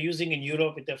 We are using in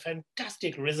Europe with the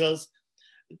fantastic results.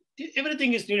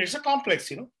 Everything is needed. It's a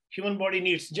complex, human body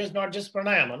needs not just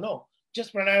pranayama. No,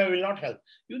 just pranayama will not help.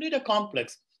 You need a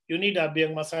complex. You need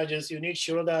abhyang massages. You need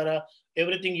shirodhara.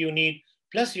 Everything you need.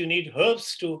 Plus, you need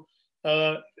herbs to.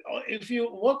 If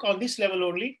you work on this level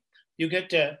only, you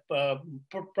get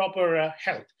proper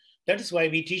health. That is why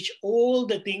we teach all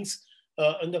the things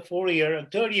in the 4 year.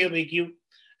 And 3rd year we give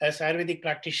as Ayurvedic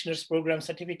practitioners program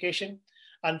certification.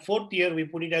 And 4th year we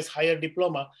put it as higher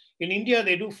diploma. In India,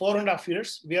 they do 4.5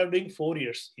 years. We are doing 4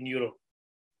 years in Europe.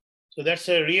 So that's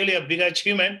really a big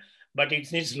achievement, but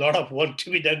it needs a lot of work to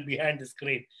be done behind the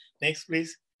screen. Next,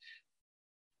 please.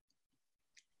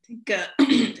 I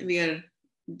think we are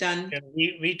done. Yeah,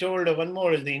 we told one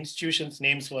more is the institution's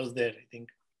names was there, I think.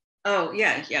 Oh,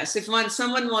 yeah. So if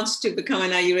someone wants to become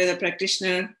an Ayurveda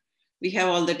practitioner, we have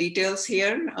all the details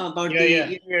here about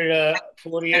Here,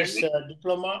 4 years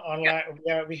diploma online.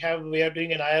 We are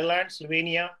doing in Ireland,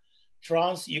 Slovenia,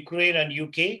 France, Ukraine, and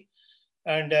UK.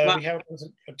 And we have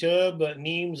Turb,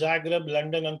 Nîmes, Zagreb,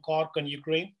 London, and Cork, and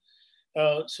Ukraine.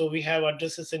 So we have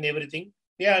addresses and everything.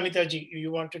 Yeah, Amitaji,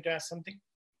 you wanted to ask something?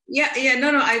 No.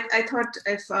 I thought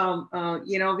if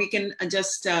we can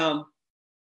just.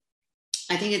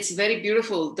 I think it's very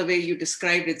beautiful the way you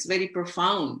described it. It's very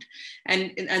profound,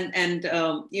 and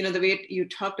the way you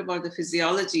talked about the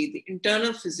physiology, the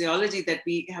internal physiology that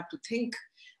we have to think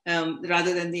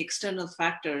rather than the external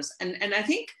factors. And I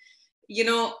think.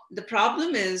 The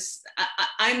problem is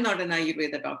I'm not an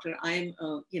Ayurveda doctor. I'm,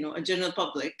 a general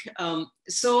public.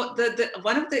 So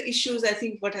one of the issues, I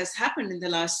think what has happened in the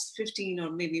last 15 or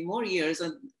maybe more years,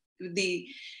 the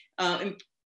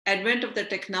advent of the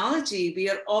technology, we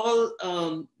are all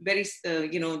very,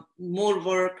 more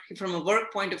work from a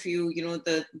work point of view.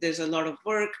 There's a lot of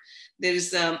work.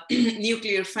 There's a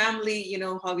nuclear family.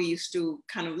 How we used to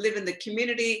kind of live in the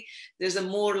community. There's a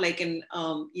more like an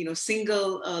single,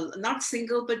 not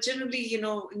single, but generally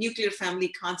nuclear family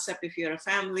concept. If you're a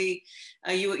family,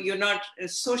 you're not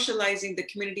socializing. The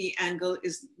community angle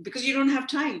is because you don't have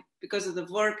time because of the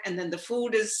work, and then the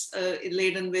food is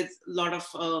laden with a lot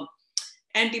of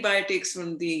antibiotics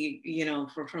from the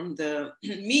from the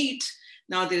meat.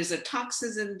 Now there's a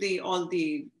toxins in all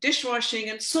the dishwashing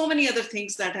and so many other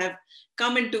things that have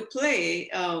come into play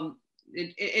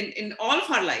in all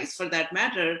of our lives, for that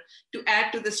matter, to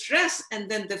add to the stress. And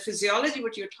then the physiology,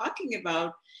 what you're talking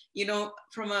about,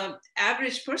 from an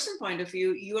average person point of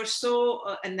view, you are so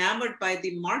enamored by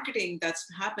the marketing that's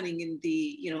happening in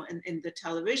the, in the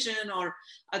television or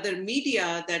other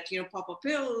media that, pop a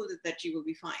pill that you will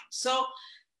be fine. So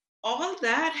all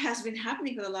that has been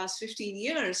happening for the last 15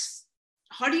 years.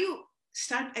 How do you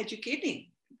start educating?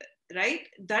 Right?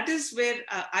 That is where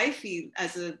I feel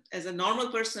as a normal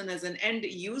person, as an end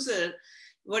user,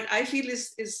 what I feel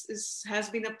is has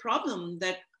been a problem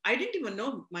that I didn't even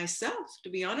know myself, to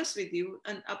be honest with you.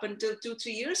 And up until 2-3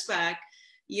 years back,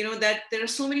 that there are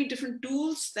so many different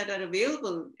tools that are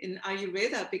available in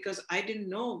Ayurveda, because I didn't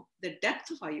know the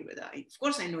depth of Ayurveda. Of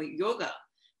course, I know yoga,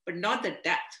 but not the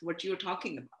depth, what you're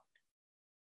talking about.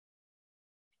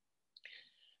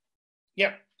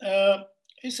 Yeah.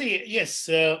 You see, yes.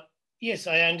 Yes,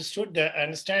 I understood that. I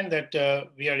understand that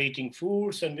we are eating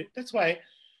foods, and that's why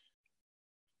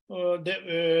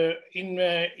in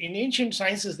ancient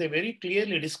sciences they very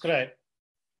clearly describe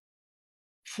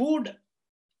food.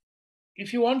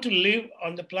 If you want to live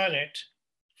on the planet,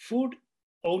 food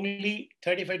only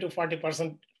 35 to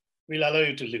 40% will allow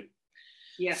you to live.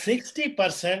 Yeah.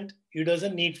 60% you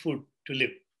doesn't need food to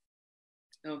live.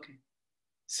 Okay.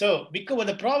 So because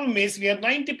the problem is we are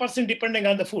 90% depending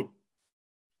on the food.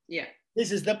 Yeah.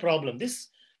 This is the problem. This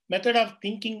method of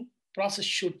thinking process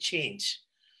should change.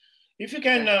 If you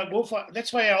can go for,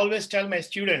 that's why I always tell my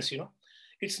students,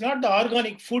 it's not the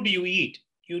organic food you eat,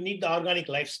 you need the organic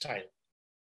lifestyle.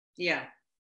 Yeah.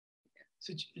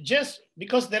 So just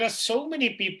because there are so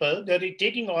many people that are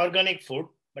taking organic food,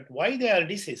 but why they are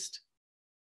diseased?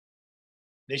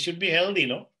 They should be healthy,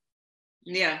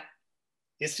 Yeah.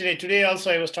 Today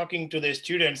also I was talking to the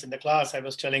students in the class, I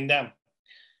was telling them,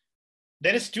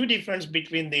 there is two difference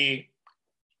between the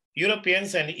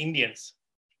Europeans and Indians,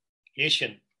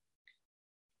 Asian,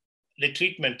 the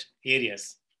treatment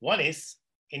areas. One is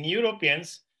in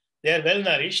Europeans, they are well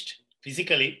nourished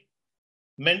physically,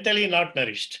 mentally not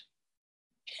nourished.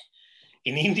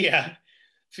 In India,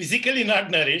 physically not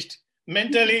nourished,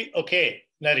 mentally okay,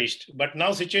 nourished. But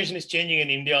now situation is changing in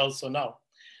India also now.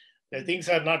 The things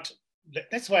are not,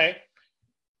 that's why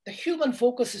the human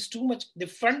focus is too much. The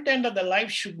front end of the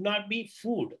life should not be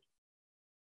food.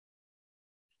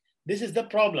 This is the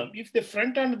problem. If the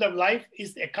front end of the life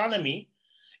is the economy,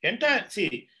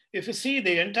 if you see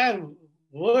the entire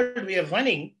world we are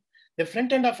running, the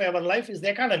front end of our life is the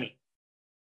economy.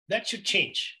 That should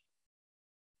change.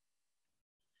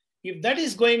 If that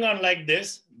is going on like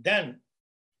this, then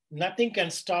nothing can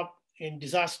stop in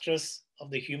disasters of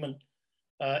the human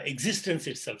existence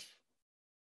itself.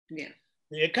 Yeah.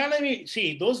 The economy,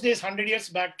 see, those days, 100 years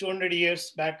back, 200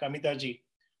 years back, Amitaji,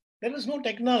 there was no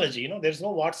technology, there's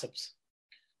no WhatsApps.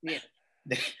 Yeah.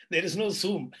 There is no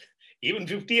Zoom. Even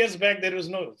 50 years back, there was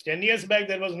no, 10 years back,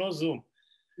 there was no Zoom.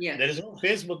 Yeah. There is no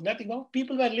Facebook, nothing. No,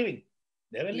 people were living.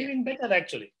 They were living better,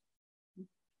 actually.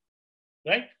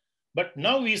 Right? But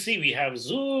now we see we have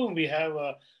Zoom, we have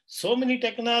so many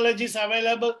technologies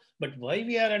available, but why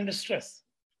we are under stress?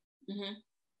 Mm-hmm.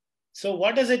 So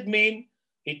what does it mean?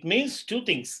 It means two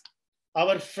things.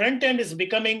 Our front end is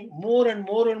becoming more and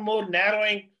more and more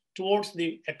narrowing towards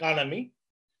the economy.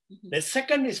 Mm-hmm. The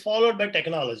second is followed by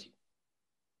technology.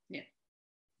 Yeah.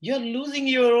 You're losing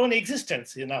your own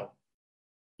existence,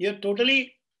 You're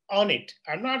totally on it.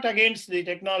 I'm not against the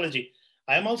technology.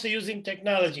 I'm also using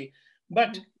technology.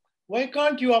 But why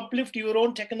can't you uplift your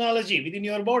own technology within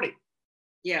your body?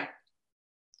 Yeah.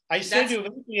 I said you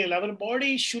very clearly, our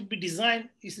body should be designed,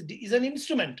 is an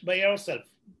instrument by ourselves.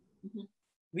 Mm-hmm.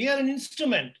 We are an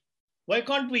instrument. Why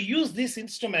can't we use this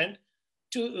instrument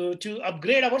to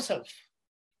upgrade ourselves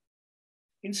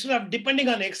instead of depending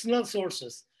on external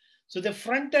sources? So the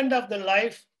front end of the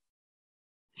life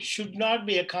should not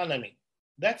be economy.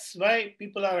 That's why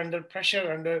people are under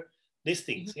pressure under these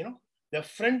things. Mm-hmm. The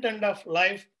front end of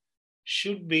life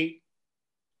should be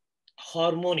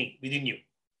harmony within you.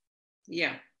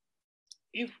 Yeah.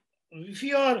 If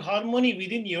you are harmony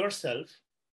within yourself,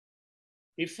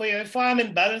 if I am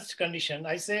in balanced condition,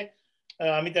 I say,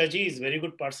 Amitaji is very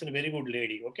good person, very good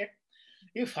lady, okay?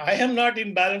 If I am not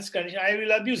in balanced condition, I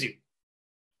will abuse you.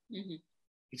 Mm-hmm.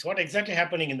 It's what exactly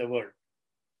happening in the world.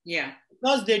 Yeah.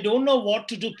 Because they don't know what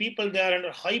to do. People, they are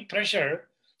under high pressure,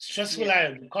 stressful,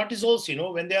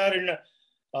 cortisols, when they are in,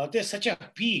 there's such a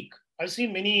peak. I've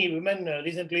seen many women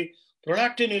recently,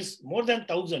 prolactin is more than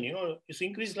 1,000, it's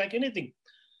increased like anything.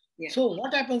 Yeah. So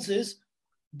what happens is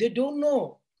they don't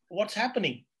know what's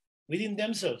happening within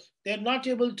themselves. They're not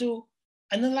able to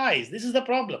analyze. This is the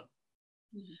problem.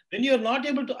 Mm-hmm. When you're not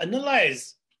able to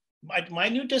analyze at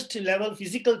minutest level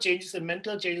physical changes and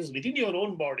mental changes within your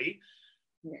own body,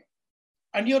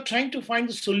 and you're trying to find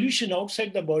the solution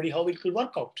outside the body, how it will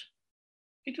work out.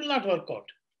 It will not work out.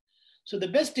 So the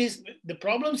best is, the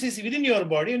problems is within your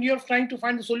body and you're trying to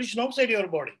find the solution outside your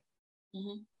body.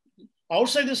 Mm-hmm.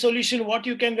 Outside the solution, what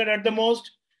you can get at the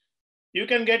most, you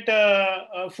can get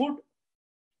food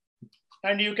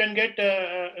and you can get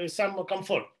some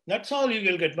comfort. That's all you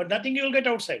will get, but nothing you will get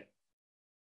outside.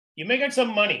 You may get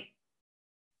some money,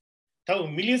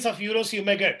 millions of euros you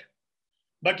may get,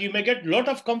 but you may get a lot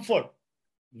of comfort.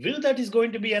 Will that is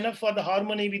going to be enough for the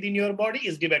harmony within your body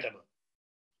is debatable.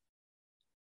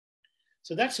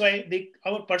 So that's why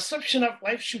our perception of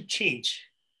life should change.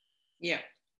 Yeah.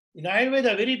 In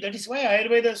Ayurveda, that is why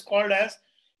Ayurveda is called as,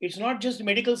 it's not just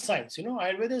medical science.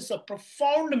 Ayurveda is a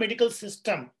profound medical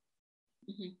system,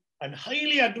 and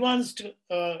highly advanced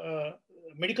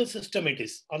medical system it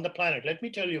is on the planet. Let me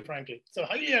tell you frankly, so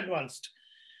highly advanced.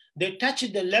 They touch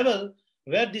the level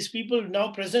where these people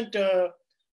now present,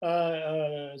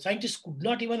 scientists could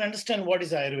not even understand what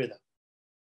is Ayurveda.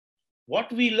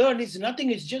 What we learn is nothing,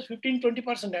 it's just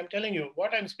 15-20%. I'm telling you,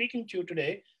 what I'm speaking to you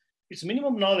today, it's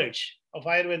minimum knowledge of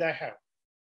Ayurveda I have.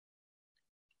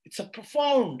 It's a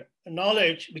profound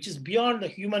knowledge which is beyond the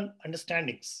human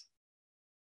understandings.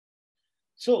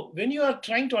 So when you are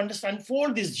trying to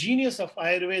unfold this genius of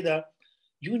Ayurveda,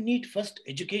 you need first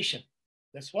education.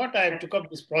 That's what I took up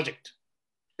this project.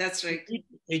 That's right. You need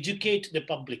to educate the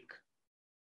public.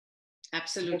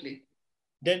 Absolutely.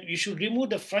 Then you should remove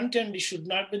the front end. It should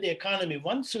not be the economy.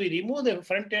 Once we remove the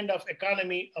front end of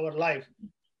economy, our life,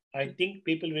 I think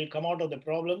people will come out of the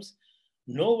problems.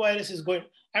 No virus is going.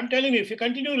 I'm telling you, if you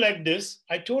continue like this,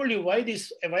 I told you why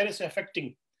this virus is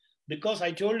affecting. Because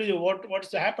I told you what's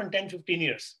to happen 10-15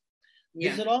 years.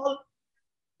 Yeah. These are all,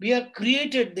 we have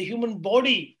created the human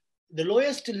body, the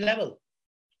lowest level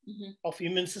of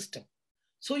immune system.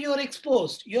 So you are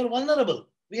exposed, you are vulnerable.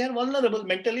 We are vulnerable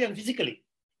mentally and physically.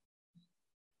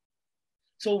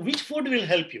 So which food will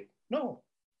help you? No.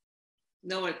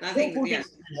 No, nothing. No food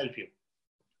will help you.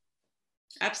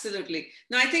 Absolutely.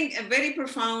 No, I think a very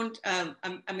profound,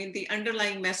 the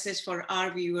underlying message for our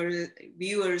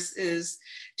viewers is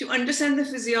to understand the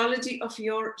physiology of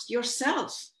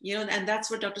yourself, and that's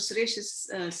what Dr. Suresh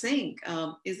is saying,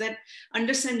 is that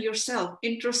understand yourself,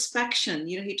 introspection.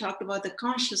 He talked about the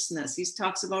consciousness. He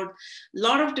talks about a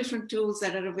lot of different tools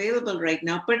that are available right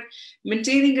now, but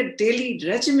maintaining a daily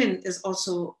regimen is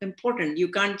also important. You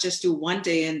can't just do one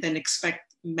day and then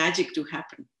expect magic to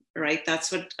happen. Right,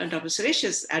 that's what Dr. Suresh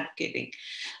is advocating.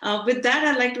 With that,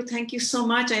 I'd like to thank you so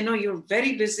much. I know you're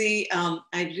very busy. I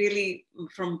really,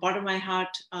 from the bottom of my heart,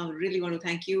 really want to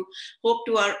thank you. Hope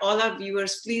to all our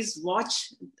viewers, please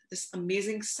watch this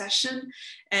amazing session.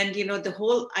 And the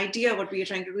whole idea, what we are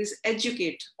trying to do is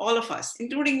educate all of us,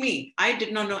 including me. I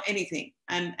did not know anything,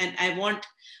 and I want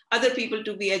other people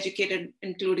to be educated,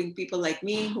 including people like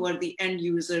me who are the end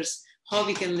users, how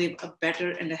we can live a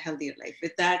better and a healthier life.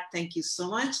 With that, thank you so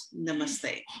much.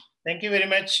 Namaste. Thank you very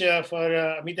much for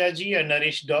Amitaji and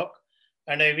Naresh Doc.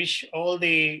 And I wish all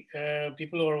the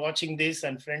people who are watching this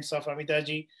and friends of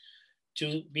Amitaji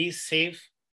to be safe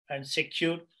and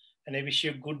secure. And I wish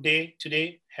you a good day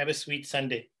today. Have a sweet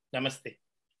Sunday. Namaste.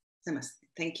 Namaste.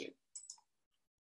 Thank you.